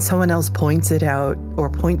moment someone else points it out or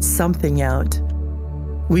points something out,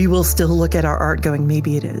 we will still look at our art going,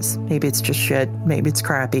 maybe it is. Maybe it's just shit. Maybe it's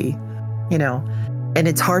crappy, and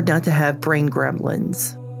it's hard not to have brain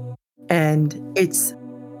gremlins. And it's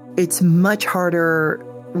much harder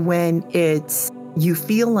when you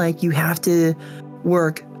feel like you have to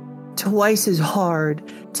work twice as hard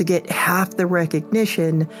to get half the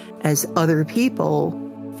recognition as other people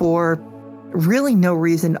for really no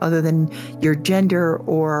reason other than your gender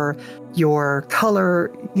or your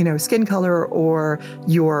color, skin color, or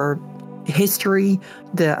your history,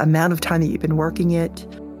 the amount of time that you've been working it.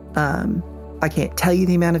 I can't tell you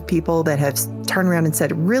the amount of people that have turned around and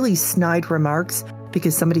said really snide remarks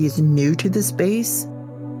because somebody is new to the space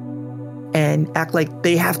and act like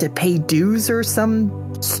they have to pay dues or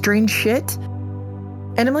some strange shit.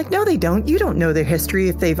 And I'm like, no, they don't. You don't know their history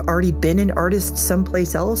if they've already been an artist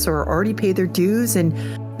someplace else or already paid their dues, and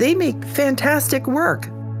they make fantastic work.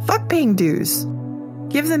 Fuck paying dues.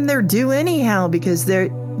 Give them their due anyhow, because they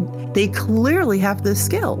clearly have the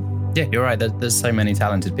skill. Yeah, you're right. There's so many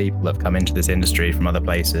talented people that have come into this industry from other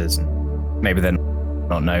places. Maybe they're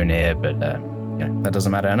not known here, but that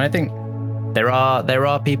doesn't matter. And I think there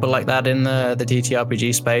are people like that in the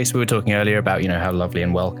TTRPG space. We were talking earlier about how lovely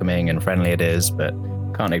and welcoming and friendly it is, but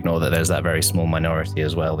can't ignore that there's that very small minority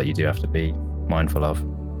as well that you do have to be mindful of.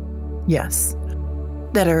 Yes,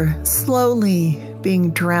 that are slowly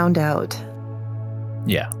being drowned out.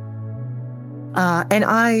 Yeah. And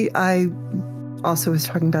I also was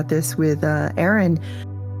talking about this with Aaron.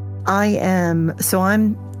 I'm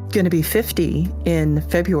going to be 50 in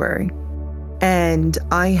February. And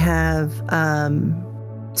I have,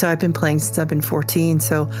 so I've been playing since I've been 14.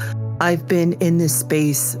 So I've been in this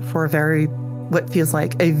space for what feels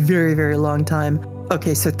like a very, very long time.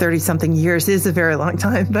 Okay, so 30 something years is a very long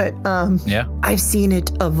time, but yeah, I've seen it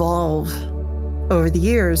evolve over the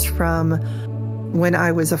years from when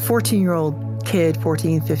I was a 14-year-old kid,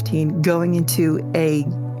 14, 15, going into a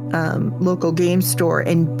local game store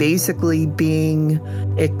and basically being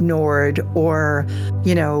ignored, or,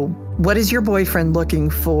 what is your boyfriend looking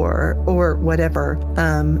for, or whatever,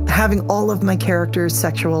 having all of my characters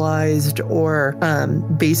sexualized, or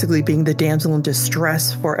basically being the damsel in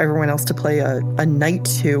distress for everyone else to play a knight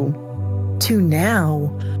to now,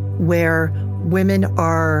 where women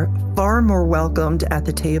are far more welcomed at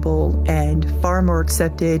the table and far more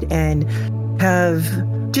accepted and have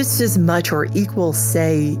just as much or equal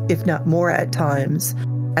say, if not more at times,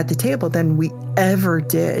 at the table than we ever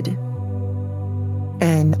did.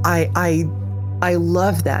 And I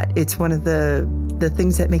love that. It's one of the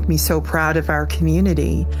things that make me so proud of our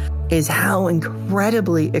community, is how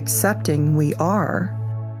incredibly accepting we are,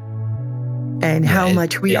 and how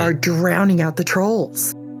much we are drowning out the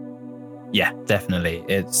trolls. Yeah, definitely.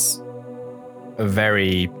 It's a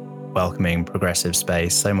very welcoming, progressive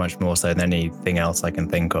space, so much more so than anything else I can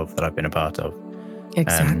think of that I've been a part of.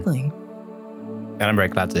 Exactly. And I'm very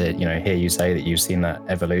glad to, hear you say that you've seen that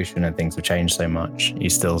evolution and things have changed so much.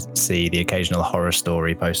 You still see the occasional horror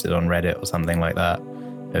story posted on Reddit or something like that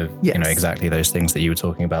of, Yes. exactly those things that you were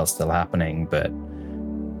talking about still happening. But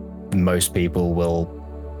most people will,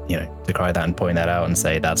 decry that and point that out and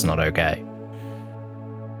say that's not okay.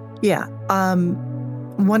 Yeah.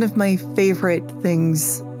 One of my favorite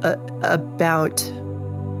things about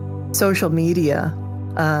social media,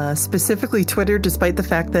 specifically Twitter, despite the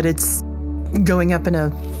fact that it's going up in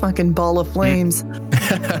a fucking ball of flames,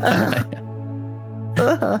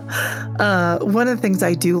 One of the things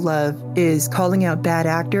I do love is calling out bad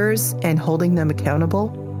actors and holding them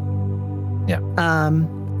accountable. Yeah.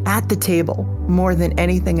 At the table, more than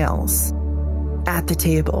anything else. At the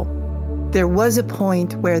table. There was a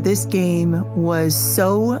point where this game was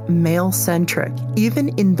so male-centric, even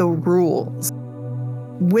in the rules.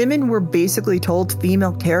 Women were basically told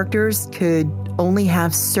female characters could only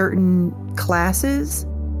have certain classes.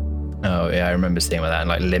 Oh, yeah, I remember seeing that, and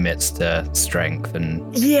like limits to strength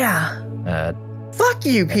and... Yeah. Fuck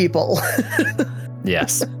you, people.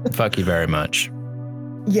 Yes. Fuck you very much.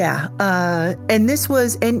 Yeah. And this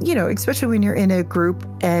was, and you know, especially when you're in a group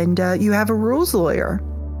and you have a rules lawyer.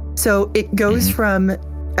 So it goes from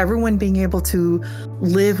everyone being able to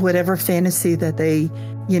live whatever fantasy that they,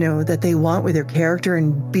 you know, that they want with their character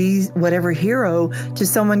and be whatever hero, to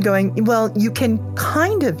someone going, well, you can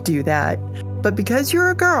kind of do that, but because you're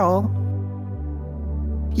a girl,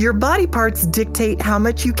 your body parts dictate how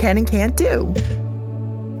much you can and can't do.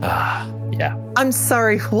 Yeah. I'm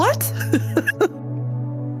sorry, what?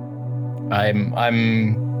 I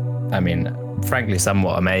mean, frankly,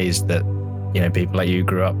 somewhat amazed that, you know, people like you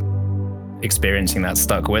grew up experiencing that,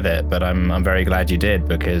 stuck with it. But I'm very glad you did,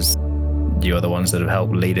 because you're the ones that have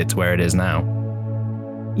helped lead it to where it is now.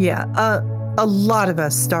 Yeah, a lot of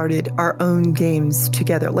us started our own games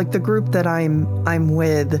together. Like the group that I'm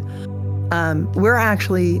with, we're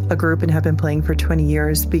actually a group and have been playing for 20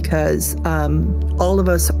 years because all of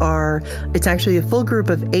us are. It's actually a full group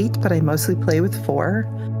of 8, but I mostly play with 4,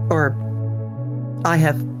 or I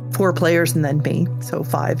have 4 players and then me, so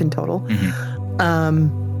 5 in total.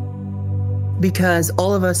 Because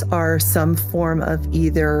all of us are some form of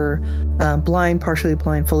either blind, partially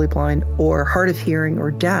blind, fully blind, or hard of hearing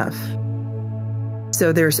or deaf.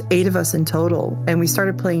 So there's 8 of us in total. And we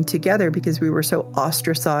started playing together because we were so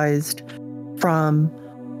ostracized from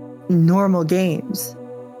normal games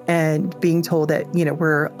and being told that, you know,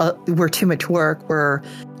 we're too much work. We're,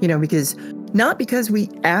 you know, because not because we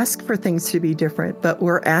ask for things to be different, but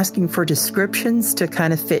we're asking for descriptions to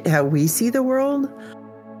kind of fit how we see the world.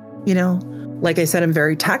 You know, like I said, I'm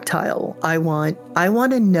very tactile. I want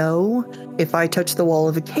to know if I touch the wall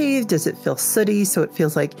of a cave, does it feel sooty? So it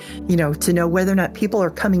feels like, you know, to know whether or not people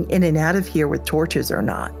are coming in and out of here with torches or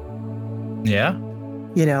not. Yeah.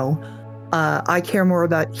 You know, I care more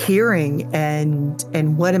about hearing and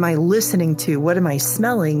what am I listening to? What am I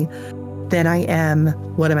smelling? Than I am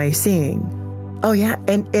what am I seeing? Oh yeah,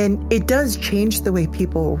 and it does change the way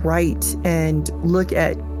people write and look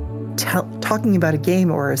at talking about a game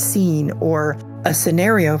or a scene or a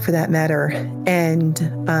scenario for that matter. And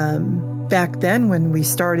back then when we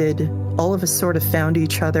started, all of us sort of found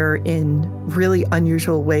each other in really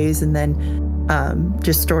unusual ways, and then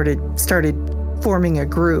just started forming a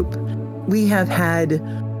group. We have had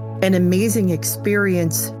an amazing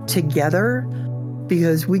experience together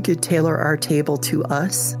because we could tailor our table to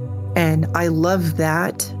us. And I love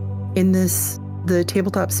that in the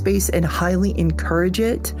tabletop space and highly encourage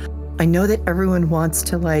it. I know that everyone wants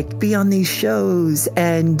to like be on these shows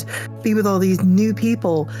and be with all these new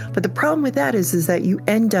people. But the problem with that is that you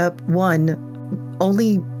end up, one,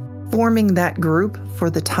 only forming that group for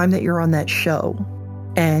the time that you're on that show.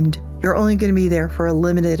 And you're only going to be there for a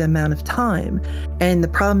limited amount of time. And the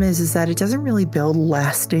problem is that it doesn't really build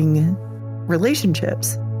lasting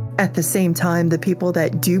relationships. At the same time, the people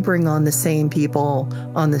that do bring on the same people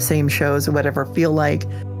on the same shows or whatever feel like,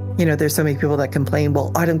 you know, there's so many people that complain,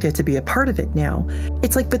 well, I don't get to be a part of it now.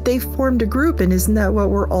 It's like, but they formed a group, and isn't that what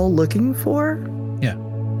we're all looking for? Yeah,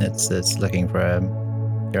 it's looking for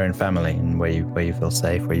your own family and where you feel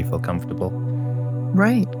safe, where you feel comfortable.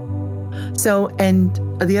 Right. So, and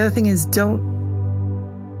the other thing is,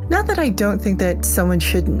 not that I don't think that someone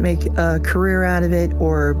shouldn't make a career out of it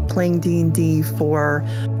or playing D&D for,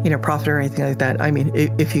 you know, profit or anything like that. I mean,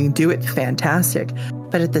 if you can do it, fantastic.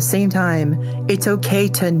 But at the same time, it's okay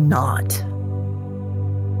to not.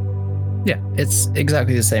 Yeah, it's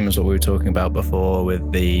exactly the same as what we were talking about before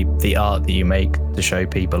with the art that you make to show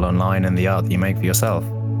people online and the art that you make for yourself.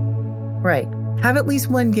 Right. Have at least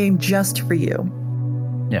one game just for you.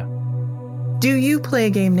 Yeah. Do you play a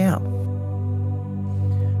game now?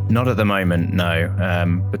 Not at the moment, no.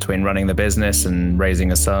 Between running the business and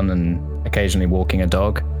raising a son and occasionally walking a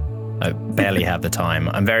dog, I barely have the time.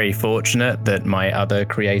 I'm very fortunate that my other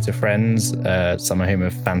creator friends, some of whom are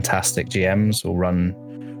fantastic GMs, will run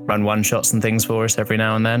one-shots and things for us every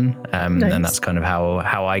now and then. Nice. And that's kind of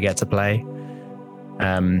how I get to play.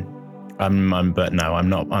 But no, I'm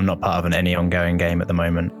not part of any ongoing game at the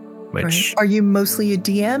moment. Which right. Are you mostly a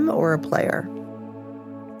DM or a player?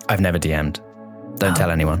 I've never DM'd. Don't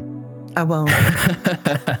tell anyone. I won't.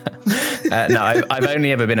 No, I've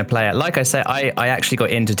only ever been a player. Like I said, I actually got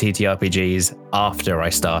into TTRPGs after I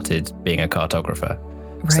started being a cartographer.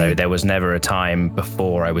 Right. So there was never a time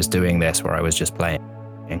before I was doing this where I was just playing.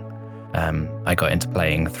 I got into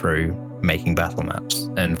playing through making battle maps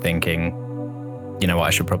and thinking, you know what,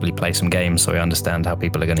 I should probably play some games so I understand how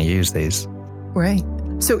people are going to use these. Right.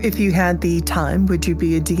 So if you had the time, would you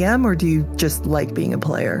be a DM or do you just like being a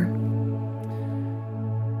player?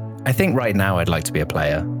 I think right now I'd like to be a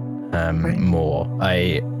player more.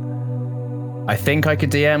 I think I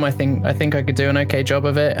could DM. I think I could do an okay job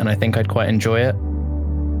of it, and I think I'd quite enjoy it.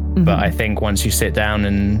 Mm-hmm. But I think once you sit down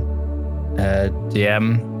and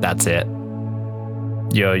DM, that's it.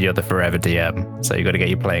 You're the forever DM. So you got to get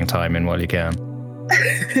your playing time in while you can.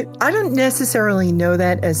 I don't necessarily know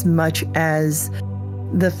that as much as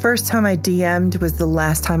the first time I DM'd was the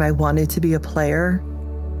last time I wanted to be a player.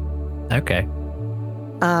 Okay.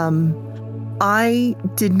 I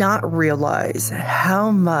did not realize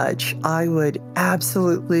how much I would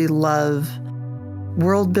absolutely love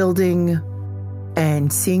world building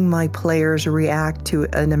and seeing my players react to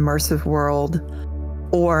an immersive world,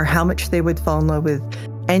 or how much they would fall in love with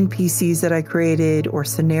NPCs that I created or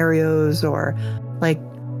scenarios, or like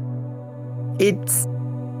it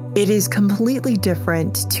is completely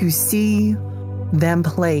different to see them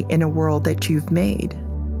play in a world that you've made.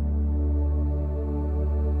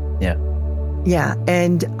 Yeah. Yeah,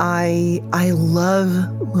 and I love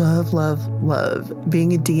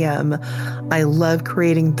being a DM. I love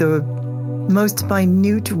creating the most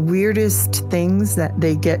minute, weirdest things that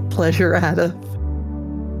they get pleasure out of.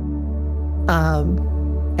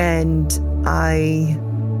 And I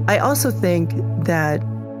also think that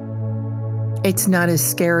it's not as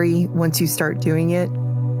scary once you start doing it.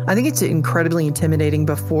 I think it's incredibly intimidating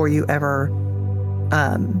before you ever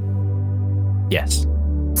yes.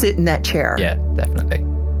 sit in that chair. Yeah, definitely.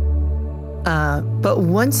 But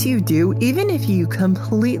once you do, even if you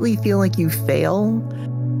completely feel like you fail,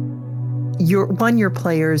 your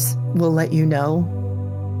players will let you know.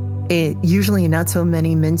 It usually not so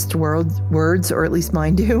many minced words, or at least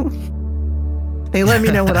mine do. They let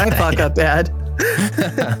me know when I fuck up bad.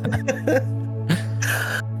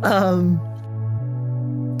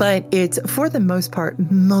 But it's, for the most part,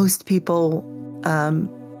 most people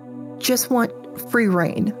just want free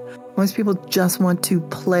reign. Most people just want to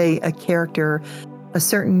play a character a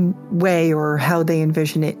certain way, or how they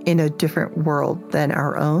envision it in a different world than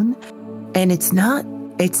our own. And it's not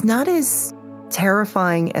as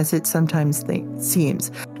terrifying as it sometimes seems.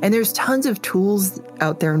 And there's tons of tools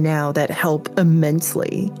out there now that help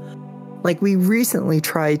immensely. Like, we recently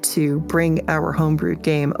tried to bring our homebrewed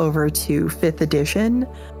game over to 5th edition,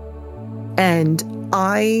 and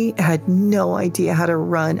I had no idea how to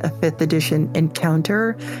run a 5th edition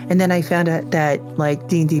encounter. And then I found out that like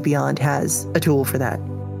D&D Beyond has a tool for that.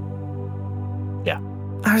 Yeah.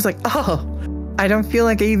 I was like, oh, I don't feel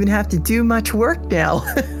like I even have to do much work now.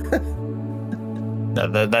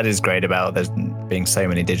 That is great about there being so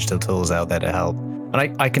many digital tools out there to help. And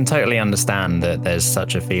I can totally understand that there's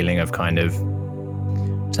such a feeling of kind of,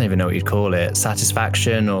 I don't even know what you'd call it,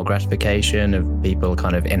 satisfaction or gratification of people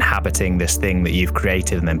kind of inhabiting this thing that you've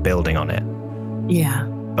created and then building on it. Yeah.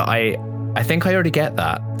 But I think I already get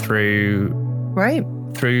that through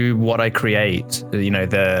what I create, you know,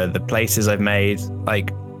 the places I've made.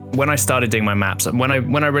 Like, when I started doing my maps, when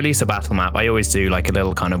I release a battle map, I always do like a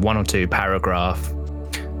little kind of 1 or 2 paragraph,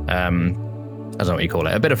 I don't know what you call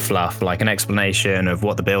it, a bit of fluff, like an explanation of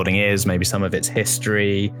what the building is, maybe some of its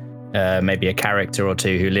history, maybe a character or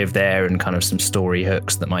 2 who live there, and kind of some story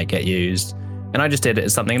hooks that might get used. And I just did it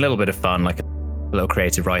as something a little bit of fun, like a little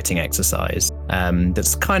creative writing exercise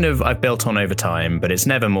that's kind of I've built on over time, but it's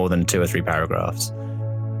never more than 2 or 3 paragraphs.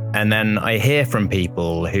 And then I hear from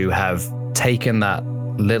people who have taken that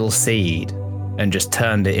little seed and just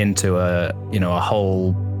turned it into a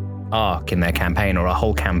whole arc in their campaign, or a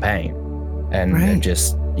whole campaign, and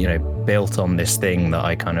just, you know, built on this thing that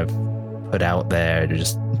I kind of put out there,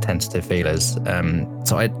 just tentative feelers.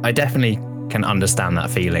 So I definitely can understand that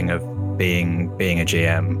feeling of being a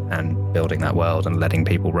GM and building that world and letting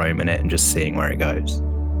people roam in it and just seeing where it goes.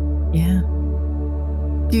 Yeah.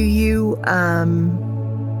 Do you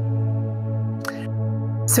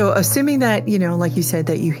so assuming that, you know, like you said,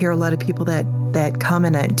 that you hear a lot of people that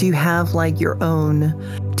comment on it, do you have like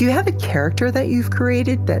do you have a character that you've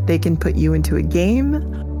created that they can put you into a game?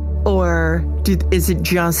 Or is it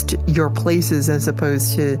just your places as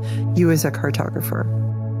opposed to you as a cartographer?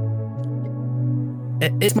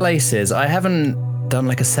 It's places. I haven't done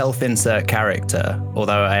like a self-insert character,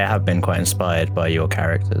 although I have been quite inspired by your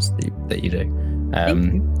characters that you do.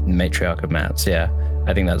 Thank you. Matriarch of maps. Yeah,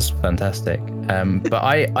 I think that's fantastic. But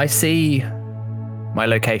I see my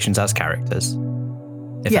locations as characters,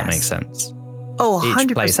 if that makes sense. Oh, 100%.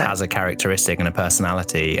 Each place has a characteristic and a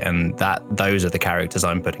personality, and those are the characters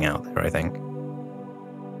I'm putting out there, I think.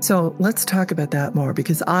 So let's talk about that more,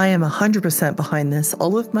 because I am 100% behind this.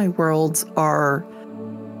 All of my worlds are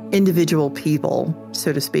individual people,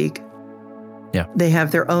 so to speak. Yeah. They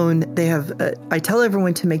have their own, I tell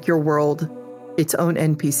everyone to make your world its own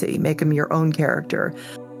NPC, make them your own character.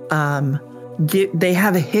 They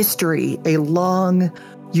have a history, a long,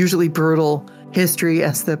 usually brutal history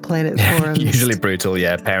as the planet forms. Usually brutal,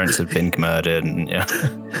 yeah. Parents have been murdered, and yeah.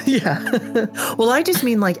 Yeah. Well, I just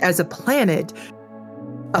mean like as a planet,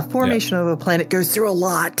 a formation of a planet goes through a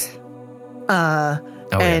lot.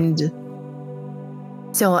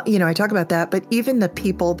 So, I talk about that, but even the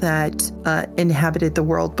people that inhabited the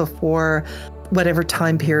world before whatever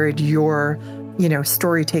time period your,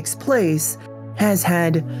 story takes place has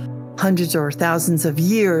had hundreds or thousands of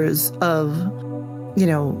years of,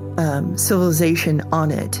 civilization on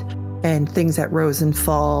it, and things that rose and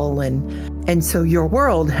fall. And so your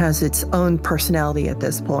world has its own personality at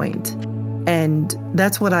this point. And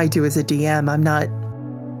that's what I do as a DM.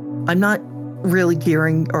 I'm not really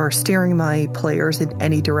gearing or steering my players in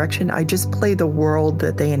any direction. I just play the world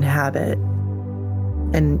that they inhabit,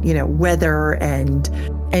 and weather and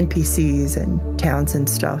NPCs and towns and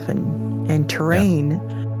stuff and terrain. Yeah.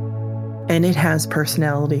 And it has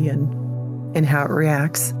personality and how it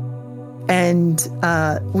reacts. And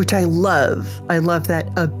which I love. I love that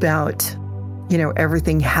about,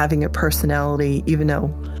 everything having a personality, even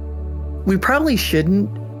though we probably shouldn't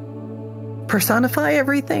personify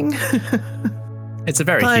everything. It's a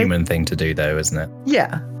very human thing to do, though, isn't it?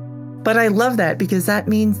 Yeah. But I love that, because that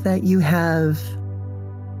means that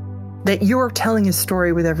you're telling a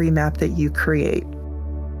story with every map that you create.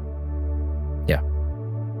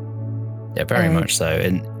 Yeah, very much so.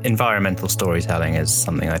 And environmental storytelling is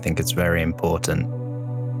something I think is very important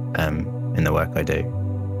in the work I do.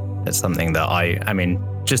 It's something that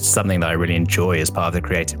just something that I really enjoy as part of the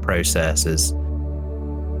creative process is,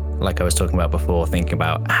 like I was talking about before, thinking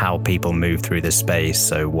about how people move through this space.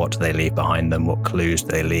 So what do they leave behind them? What clues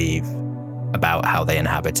do they leave about how they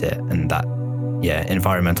inhabit it? And that,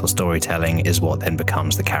 environmental storytelling is what then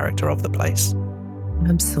becomes the character of the place.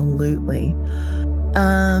 Absolutely.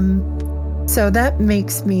 So that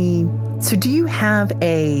makes me... So do you have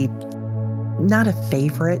not a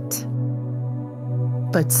favorite,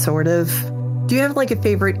 but sort of... Do you have like a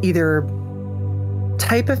favorite either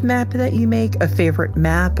type of map that you make, a favorite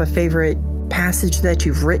map, a favorite passage that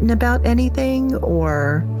you've written about anything,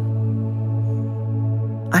 or...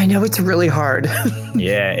 I know it's really hard.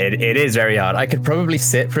 Yeah, it is very hard. I could probably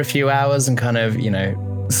sit for a few hours and kind of,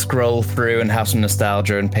 scroll through and have some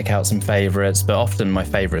nostalgia and pick out some favorites, but often my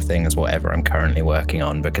favorite thing is whatever I'm currently working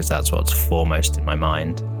on, because that's what's foremost in my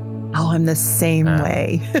mind. Oh, I'm the same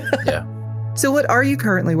way. Yeah. So what are you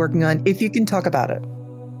currently working on, if you can talk about it?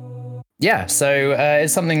 Yeah, so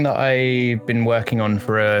it's something that I've been working on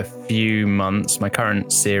for a few months. My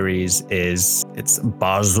current series it's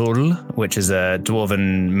Barzul, which is a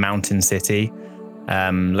dwarven mountain city.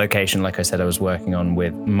 Location, like I said, I was working on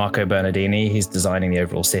with Marco Bernardini. He's designing the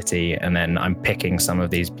overall city, and then I'm picking some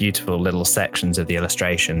of these beautiful little sections of the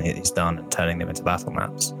illustration he's done and turning them into battle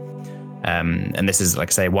maps. And this is, like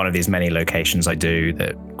I say, one of these many locations I do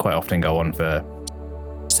that quite often go on for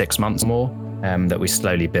 6 months or more, that we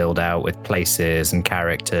slowly build out with places and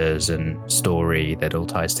characters and story that all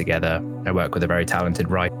ties together. I work with a very talented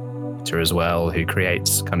writer as well, who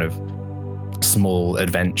creates kind of small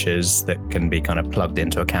adventures that can be kind of plugged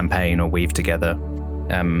into a campaign or weave together.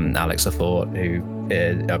 Alex Afort, who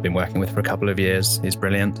I've been working with for a couple of years, is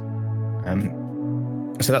brilliant.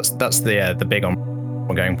 So that's the big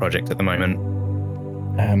ongoing project at the moment.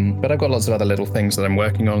 But I've got lots of other little things that I'm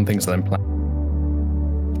working on, things that I'm planning.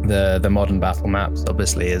 The modern battle maps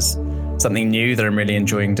obviously is something new that I'm really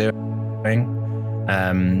enjoying doing.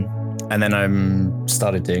 And then I'm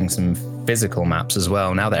started doing some physical maps as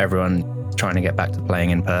well. Now that everyone's trying to get back to playing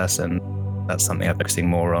in person, that's something I'm focusing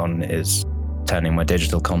more on, is turning my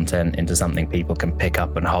digital content into something people can pick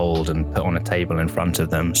up and hold and put on a table in front of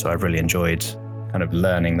them. So I've really enjoyed kind of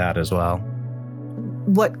learning that as well.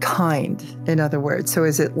 What kind, in other words? So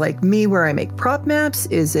is it like me where I make prop maps?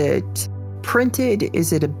 Is it printed?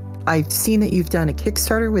 Is it I've seen that you've done a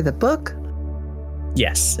Kickstarter with a book.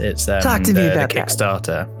 Yes, it's Talk to me about the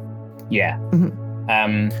Kickstarter. That. Yeah.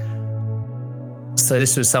 Mm-hmm. So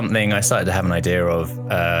this was something I started to have an idea of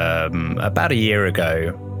about a year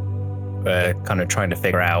ago, kind of trying to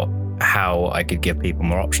figure out how I could give people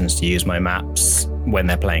more options to use my maps when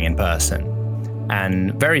they're playing in person.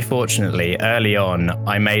 And very fortunately, early on,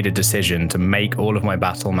 I made a decision to make all of my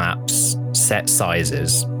battle maps set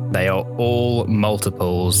sizes. They are all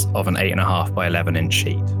multiples of an 8.5 by 11 inch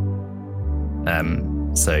sheet.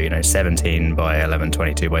 So, 17 by 11,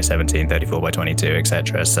 22 by 17, 34 by 22,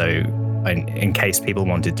 etc. So in case people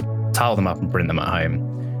wanted to tile them up and print them at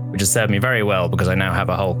home, which has served me very well because I now have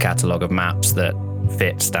a whole catalogue of maps that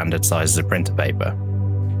fit standard sizes of printer paper.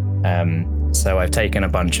 So I've taken a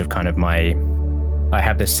bunch of I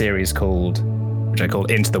have this series which I call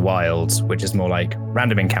Into the Wilds, which is more like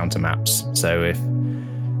random encounter maps. So if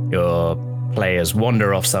your players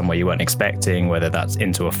wander off somewhere you weren't expecting, whether that's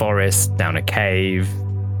into a forest, down a cave,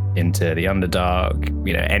 into the Underdark,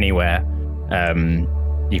 anywhere,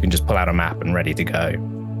 you can just pull out a map and ready to go.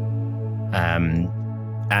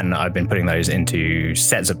 And I've been putting those into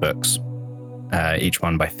sets of books, each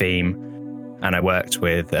one by theme. And I worked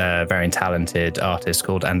with a very talented artist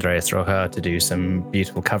called Andreas Rocha to do some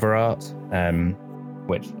beautiful cover art,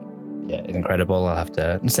 which is incredible. I'll have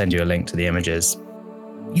to send you a link to the images.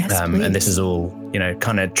 Yes, please. And this is all,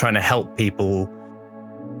 kind of trying to help people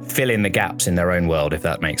fill in the gaps in their own world, if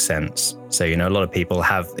that makes sense. So, a lot of people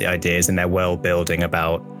have the ideas in their world building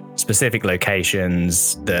about specific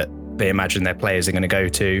locations that they imagine their players are going to go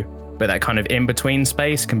to, but that kind of in-between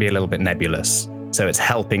space can be a little bit nebulous. So it's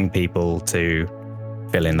helping people to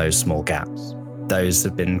fill in those small gaps. Those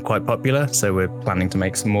have been quite popular, so we're planning to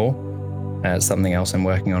make some more. It's something else I'm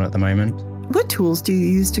working on at the moment. What tools do you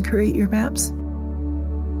use to create your maps?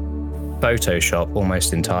 Photoshop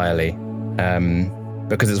almost entirely,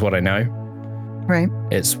 because it's what I know. Right.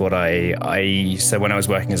 It's what so when I was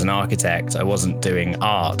working as an architect, I wasn't doing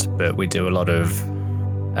art, but we do a lot of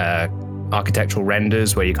architectural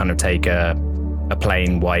renders where you kind of take a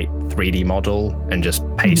plain white 3D model and just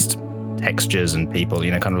paste textures and people,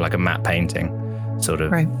 kind of like a matte painting sort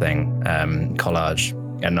of thing, collage.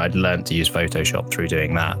 And I'd learned to use Photoshop through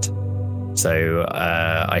doing that. So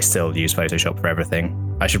I still use Photoshop for everything.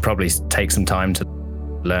 I should probably take some time to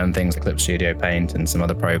learn things like Clip Studio Paint and some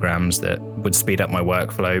other programs that would speed up my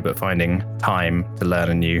workflow, but finding time to learn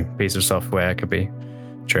a new piece of software could be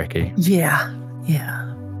tricky. Yeah.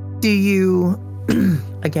 Do you,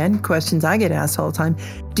 again, questions I get asked all the time,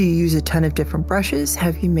 do you use a ton of different brushes?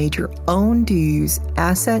 Have you made your own? Do you use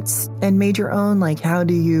assets and made your own? Like, how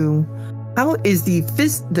is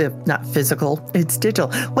not physical, it's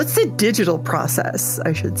digital. What's the digital process,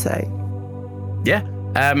 I should say? Yeah.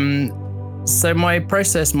 So my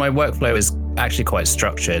workflow is actually quite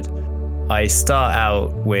structured. I start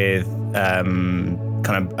out with kind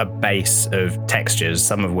of a base of textures,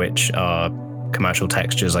 some of which are commercial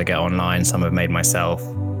textures I get online, some I've made myself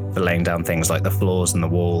for laying down things like the floors and the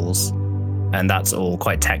walls. And that's all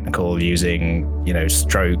quite technical using,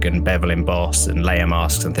 stroke and bevel emboss and layer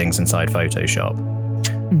masks and things inside Photoshop.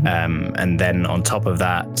 And then on top of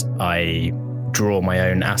that, I draw my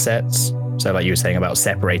own assets. So like you were saying about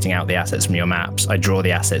separating out the assets from your maps, I draw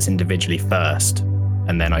the assets individually first,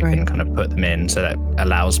 and then I can kind of put them in. So that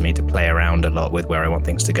allows me to play around a lot with where I want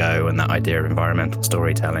things to go and that idea of environmental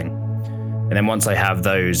storytelling. And then once I have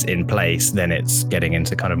those in place, then it's getting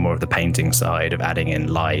into kind of more of the painting side of adding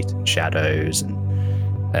in light and shadows and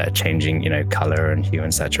changing, color and hue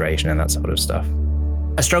and saturation and that sort of stuff.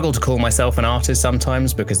 I struggle to call myself an artist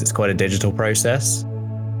sometimes because it's quite a digital process.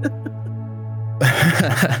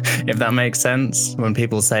 If that makes sense. When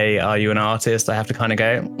people say, "Are you an artist?" I have to kind of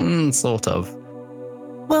go, sort of.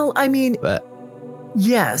 Well, I mean,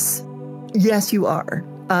 yes, you are.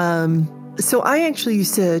 So I actually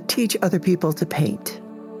used to teach other people to paint.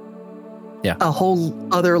 Yeah. A whole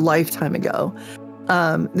other lifetime ago.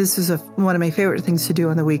 This was one of my favorite things to do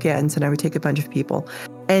on the weekends, and I would take a bunch of people.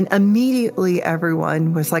 And immediately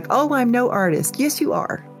everyone was like, "Oh, I'm no artist." Yes, you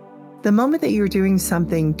are. The moment that you're doing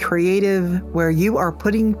something creative where you are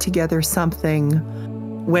putting together something,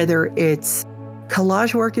 whether it's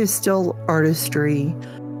collage work is still artistry,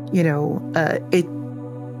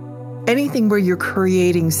 anything where you're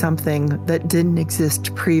creating something that didn't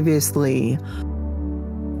exist previously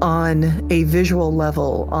on a visual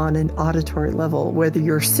level, on an auditory level, whether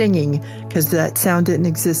you're singing because that sound didn't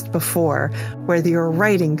exist before, whether you're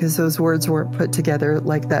writing because those words weren't put together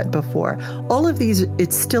like that before. All of these,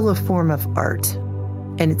 it's still a form of art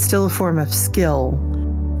and it's still a form of skill.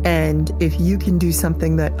 And if you can do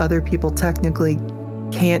something that other people technically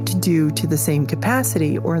can't do to the same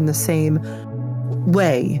capacity or in the same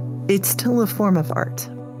way, it's still a form of art.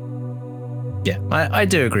 Yeah, I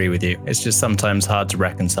do agree with you. It's just sometimes hard to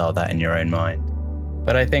reconcile that in your own mind.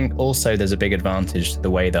 But I think also there's a big advantage to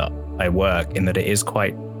the way that I work in that it is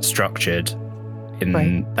quite structured.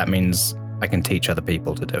 That means I can teach other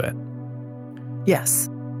people to do it. Yes.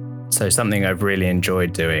 So something I've really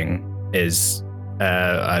enjoyed doing is,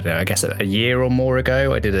 I don't know, I guess a year or more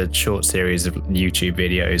ago, I did a short series of YouTube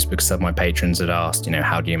videos because some of my patrons had asked,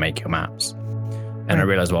 how do you make your maps? And I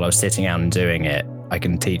realized while I was sitting out and doing it, I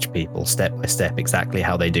can teach people step by step exactly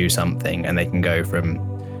how they do something, and they can go from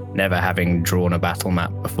never having drawn a battle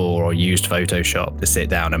map before or used Photoshop to sit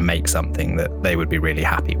down and make something that they would be really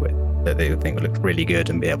happy with, that they would think would look really good,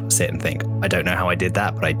 and be able to sit and think, I don't know how I did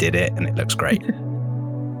that, but I did it and it looks great.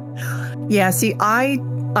 Yeah, see, I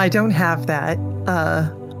don't have that.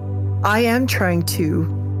 I am trying to,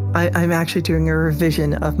 I'm actually doing a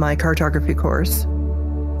revision of my cartography course.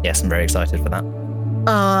 Yes, I'm very excited for that.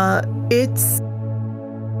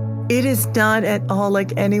 It is not at all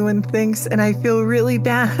like anyone thinks, and I feel really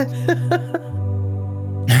bad.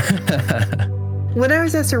 When I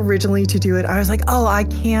was asked originally to do it, I was like, oh, I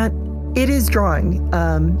can't. It is drawing.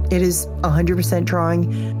 It is 100%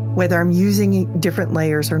 drawing. Whether I'm using different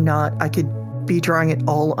layers or not, I could be drawing it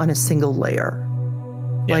all on a single layer.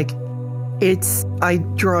 Yeah. Like, I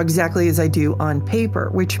draw exactly as I do on paper,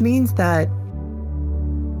 which means that,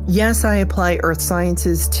 yes, I apply earth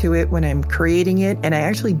sciences to it when I'm creating it, and I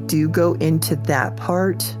actually do go into that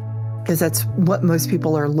part because that's what most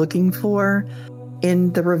people are looking for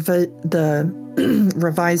in the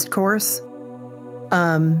revised course.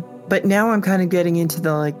 But now I'm kind of getting into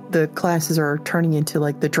the classes are turning into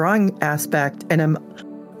like the drawing aspect, and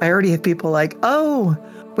I already have people like, oh,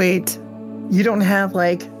 wait, you don't have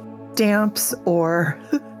like stamps or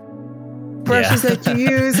brushes that you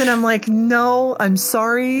use, and I'm like, no, I'm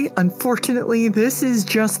sorry. Unfortunately, this is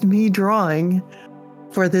just me drawing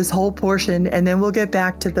for this whole portion, and then we'll get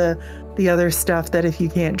back to the other stuff that if you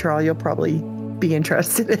can't draw, you'll probably be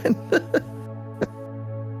interested in.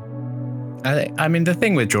 I mean, the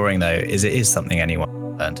thing with drawing though is it is something anyone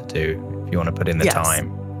can learn to do if you want to put in the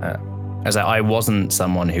time. As I wasn't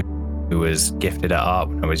someone who was gifted at art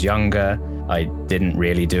when I was younger. I didn't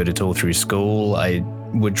really do it at all through school. I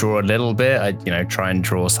would draw a little bit. I'd, try and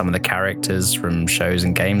draw some of the characters from shows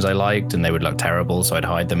and games I liked, and they would look terrible, so I'd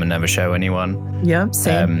hide them and never show anyone. Yeah,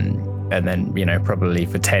 same. And then, probably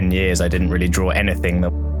for 10 years, I didn't really draw anything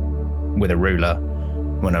with a ruler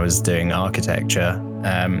when I was doing architecture,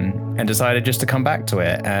 and decided just to come back to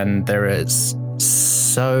it. And there is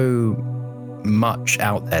so much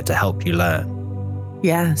out there to help you learn.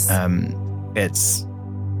 Yes.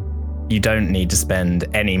 You don't need to spend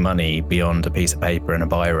any money beyond a piece of paper and a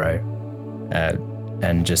biro,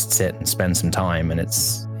 and just sit and spend some time. And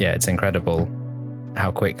it's incredible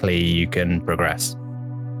how quickly you can progress.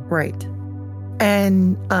 Right.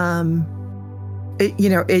 And, I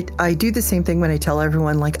do the same thing when I tell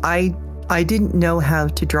everyone, like, I didn't know how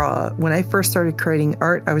to draw. When I first started creating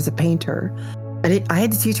art, I was a painter. I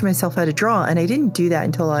had to teach myself how to draw. And I didn't do that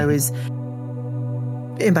until I was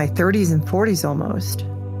in my 30s and 40s almost.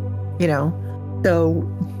 So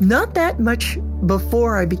not that much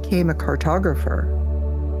before I became a cartographer,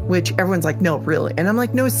 which everyone's like, no, really. And I'm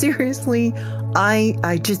like, no, seriously,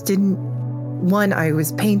 I just didn't. One, I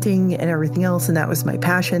was painting and everything else, and that was my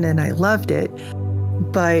passion, and I loved it.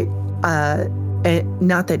 But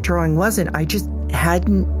not that drawing wasn't. I just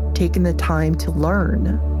hadn't taken the time to learn.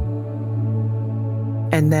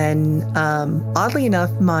 And then, oddly enough,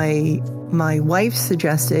 my wife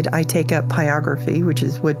suggested I take up pyrography, which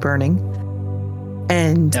is wood burning.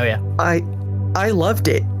 And I loved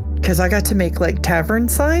it because I got to make like tavern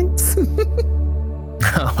signs.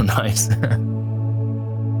 Oh, nice.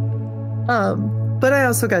 But I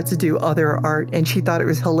also got to do other art, and she thought it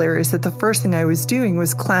was hilarious that the first thing I was doing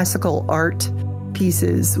was classical art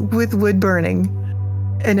pieces with wood burning,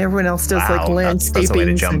 and everyone else does like landscaping. That's a way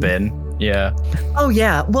to jump in. Yeah. Oh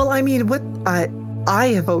yeah. Well, I mean, what I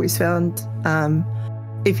have always found,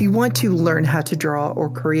 if you want to learn how to draw or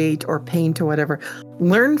create or paint or whatever,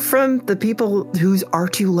 learn from the people whose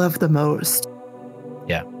art you love the most.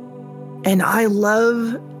 Yeah. And I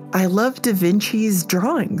love Da Vinci's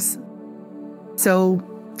drawings. So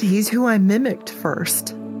he's who I mimicked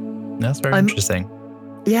first. That's very interesting.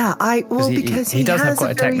 Yeah, because he does have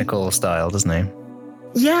quite a technical style, doesn't he?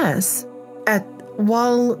 Yes.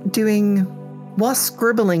 While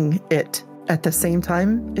scribbling it at the same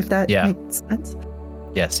time, if that makes sense.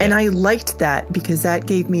 Yes. And I liked that because that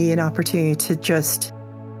gave me an opportunity to just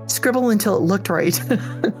scribble until it looked right.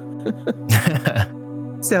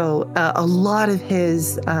 So a lot of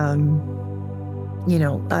his,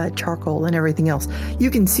 charcoal and everything else,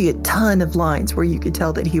 you can see a ton of lines where you could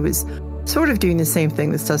tell that he was sort of doing the same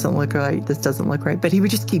thing. This doesn't look right. This doesn't look right. But he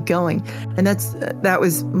would just keep going. And that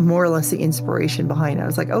was more or less the inspiration behind it. I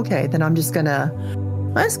was like, okay, then I'm just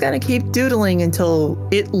gonna keep doodling until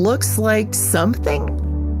it looks like something.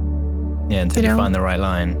 Yeah, until you find the right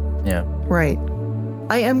line. Yeah. Right.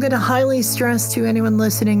 I am going to highly stress to anyone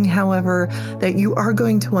listening, however, that you are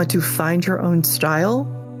going to want to find your own style.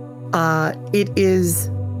 It is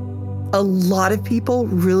a lot of people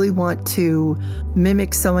really want to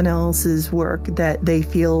mimic someone else's work that they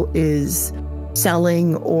feel is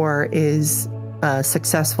selling or is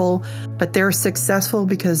successful, but they're successful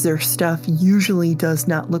because their stuff usually does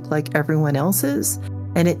not look like everyone else's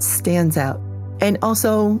and it stands out. And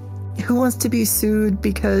also, who wants to be sued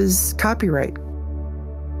because copyright?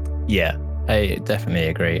 Yeah, I definitely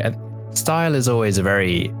agree. Style is always a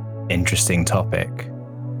very interesting topic.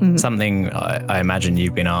 Mm-hmm. Something I imagine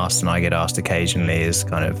you've been asked, and I get asked occasionally, is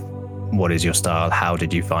kind of, what is your style? How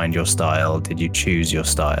did you find your style? Did you choose your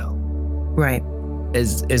style? Right.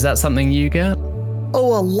 Is that something you get?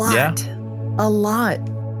 Oh, a lot. Yeah? A lot.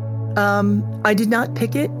 I did not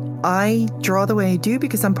pick it. I draw the way I do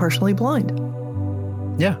because I'm partially blind.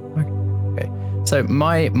 Yeah. Okay. So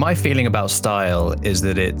my feeling about style is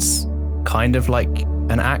that it's kind of like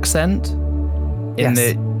an accent in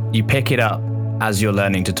that you pick it up as you're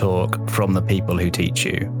learning to talk from the people who teach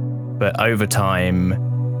you. But over time,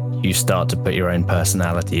 you start to put your own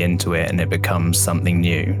personality into it and it becomes something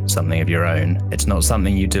new, something of your own. It's not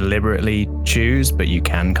something you deliberately choose, but you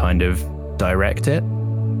can kind of direct it.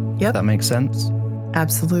 Yep. If that makes sense?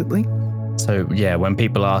 Absolutely. So yeah, when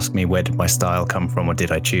people ask me where did my style come from or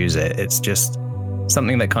did I choose it, it's just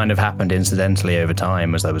something that kind of happened incidentally over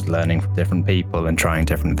time as I was learning from different people and trying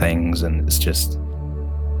different things. And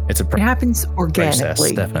it happens organically.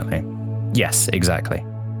 Process, definitely. Yes, exactly.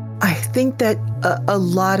 I think that a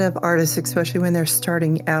lot of artists, especially when they're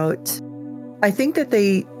starting out, I think that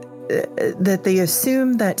they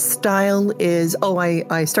assume that style is,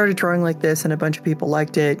 I started drawing like this and a bunch of people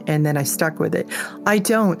liked it and then I stuck with it. I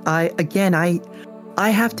don't. I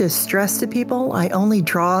have to stress to people, I only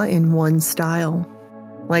draw in one style.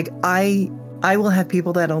 Like I will have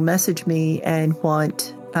people that'll message me and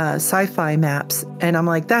want sci-fi maps, and I'm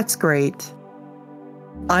like, that's great.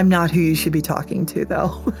 I'm not who you should be talking to,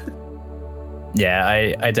 though.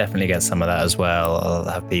 Yeah, I definitely get some of that as well. I'll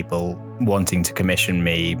have people wanting to commission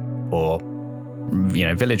me for,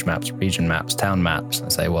 village maps, region maps, town maps. I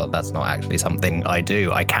say, well, that's not actually something I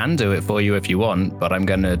do. I can do it for you if you want, but I'm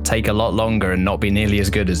going to take a lot longer and not be nearly as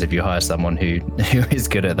good as if you hire someone who is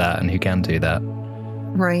good at that and who can do that.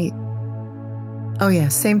 Right. Oh yeah,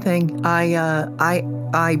 same thing.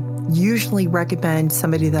 I usually recommend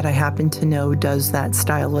somebody that I happen to know does that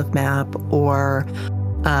style of map, or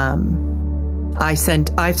I've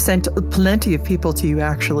sent plenty of people to you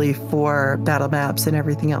actually for battle maps and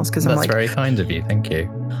everything else, because that's very kind of you. Thank you.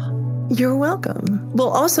 You're welcome. Well,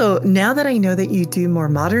 also, now that I know that you do more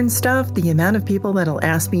modern stuff, the amount of people that'll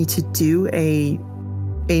ask me to do a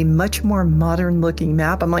much more modern looking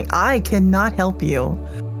map, I'm like, I cannot help you.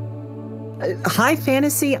 High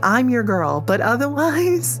fantasy, I'm your girl, but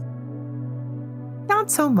otherwise, not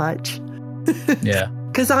so much. Yeah.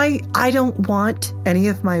 Because I don't want any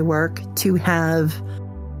of my work to have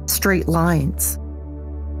straight lines.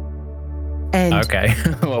 And okay.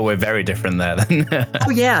 Well, we're very different there then. Oh,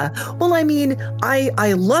 yeah. Well, I mean,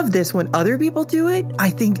 I love this when other people do it. I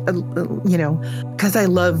think, because I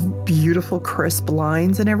love beautiful, crisp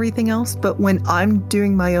lines and everything else. But when I'm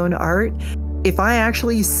doing my own art, if I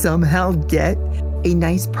actually somehow get a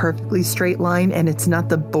nice, perfectly straight line and it's not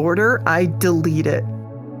the border, I delete it.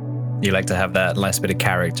 You like to have that nice bit of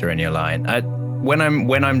character in your line. When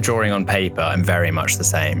I'm drawing on paper, I'm very much the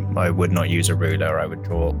same. I would not use a ruler. I would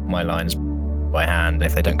draw my lines by hand.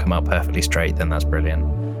 If they don't come out perfectly straight, then that's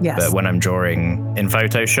brilliant. Yes. But when I'm drawing in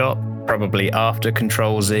Photoshop, probably after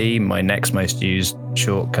Control-Z, my next most used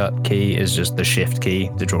shortcut key is just the Shift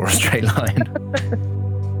key to draw a straight line.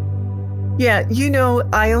 Yeah,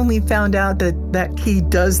 I only found out that key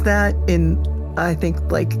does that in, I think,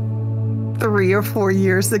 like 3 or 4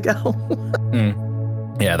 years ago.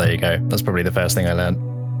 Yeah, there you go. That's probably the first thing I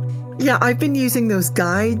learned. Yeah, I've been using those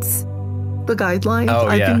guides, the guidelines. Oh,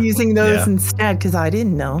 I've been using those instead because I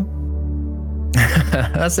didn't know.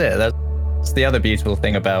 That's it. That's the other beautiful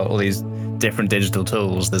thing about all these different digital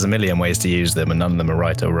tools. There's a million ways to use them and none of them are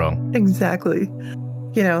right or wrong. Exactly.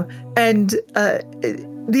 And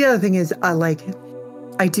the other thing is I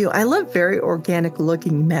love very organic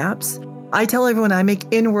looking maps. I tell everyone I make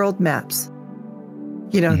in-world maps.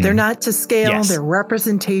 They're not to scale. Yes. They're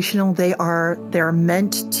representational. They're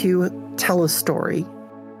meant to tell a story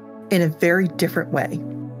in a very different way.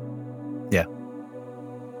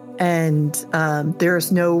 and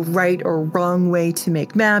there's no right or wrong way to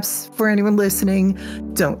make maps for anyone listening.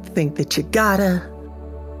 Don't think that you gotta.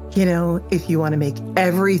 You know, if you want to make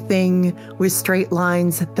everything with straight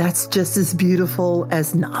lines, that's just as beautiful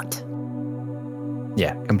as not.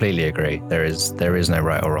 Yeah, completely agree. There is no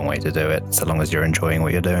right or wrong way to do it, so long as you're enjoying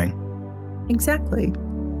what you're doing. Exactly.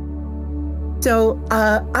 So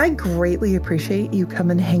I greatly appreciate you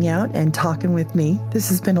coming to hang out and talking with me. This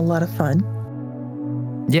has been a lot of fun.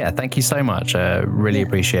 Yeah, thank you so much. Really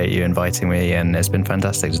appreciate you inviting me, and it's been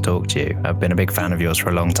fantastic to talk to you. I've been a big fan of yours for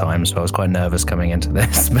a long time, so I was quite nervous coming into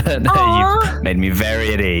this, but you've made me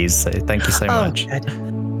very at ease, so thank you so much.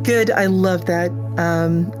 Good. I love that.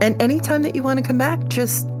 And anytime that you want to come back,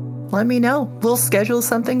 just let me know. We'll schedule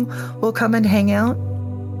something. We'll come and hang out.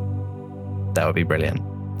 That would be brilliant.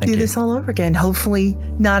 Do this all over again. Hopefully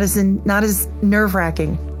not as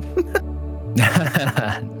nerve-wracking.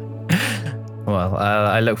 Well,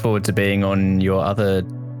 I look forward to being on your other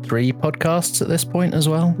 3 podcasts at this point as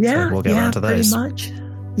well. Yeah, so we'll get around to those. Pretty much.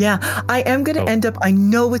 Yeah, I am going to end up, I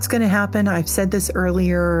know what's going to happen. I've said this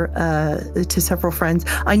earlier to several friends.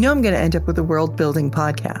 I know I'm going to end up with a world building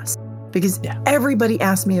podcast because everybody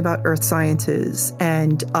asks me about earth sciences,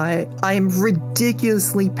 and I am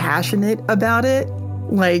ridiculously passionate about it.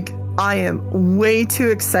 Like, I am way too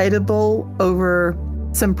excitable over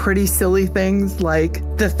some pretty silly things, like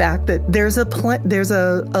the fact that there's a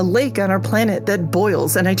lake on our planet that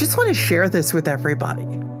boils, and I just want to share this with everybody.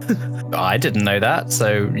 I didn't know that,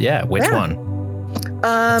 so which one?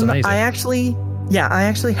 I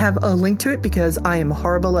actually have a link to it because I am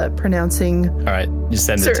horrible at pronouncing all right, you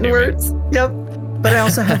send certain it to words. Me. Yep. But I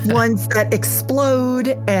also have ones that explode,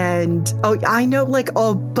 and I know like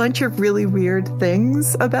a bunch of really weird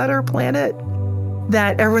things about our planet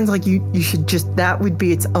that everyone's like, you should just, that would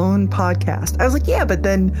be its own podcast. I was like, yeah, but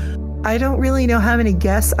then I don't really know how many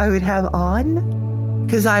guests I would have on,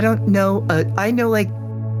 because I don't know. I know like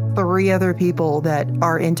 3 other people that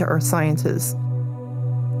are into earth sciences.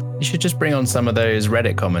 You should just bring on some of those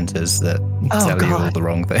Reddit commenters that tell you all the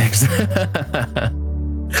wrong things.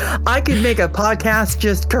 I could make a podcast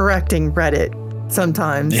just correcting Reddit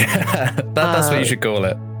sometimes. Yeah, that's what you should call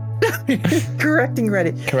it. Correcting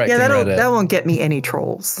Reddit. Reddit. That won't get me any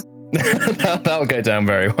trolls. That'll go down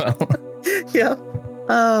very well. Yeah.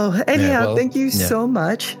 Oh, anyhow, thank you so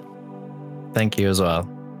much. Thank you as well.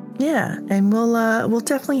 Yeah, and we'll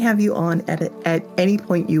definitely have you on at any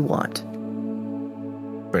point you want.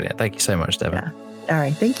 Brilliant. Thank you so much, Devin. Yeah. All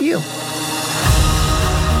right. Thank you.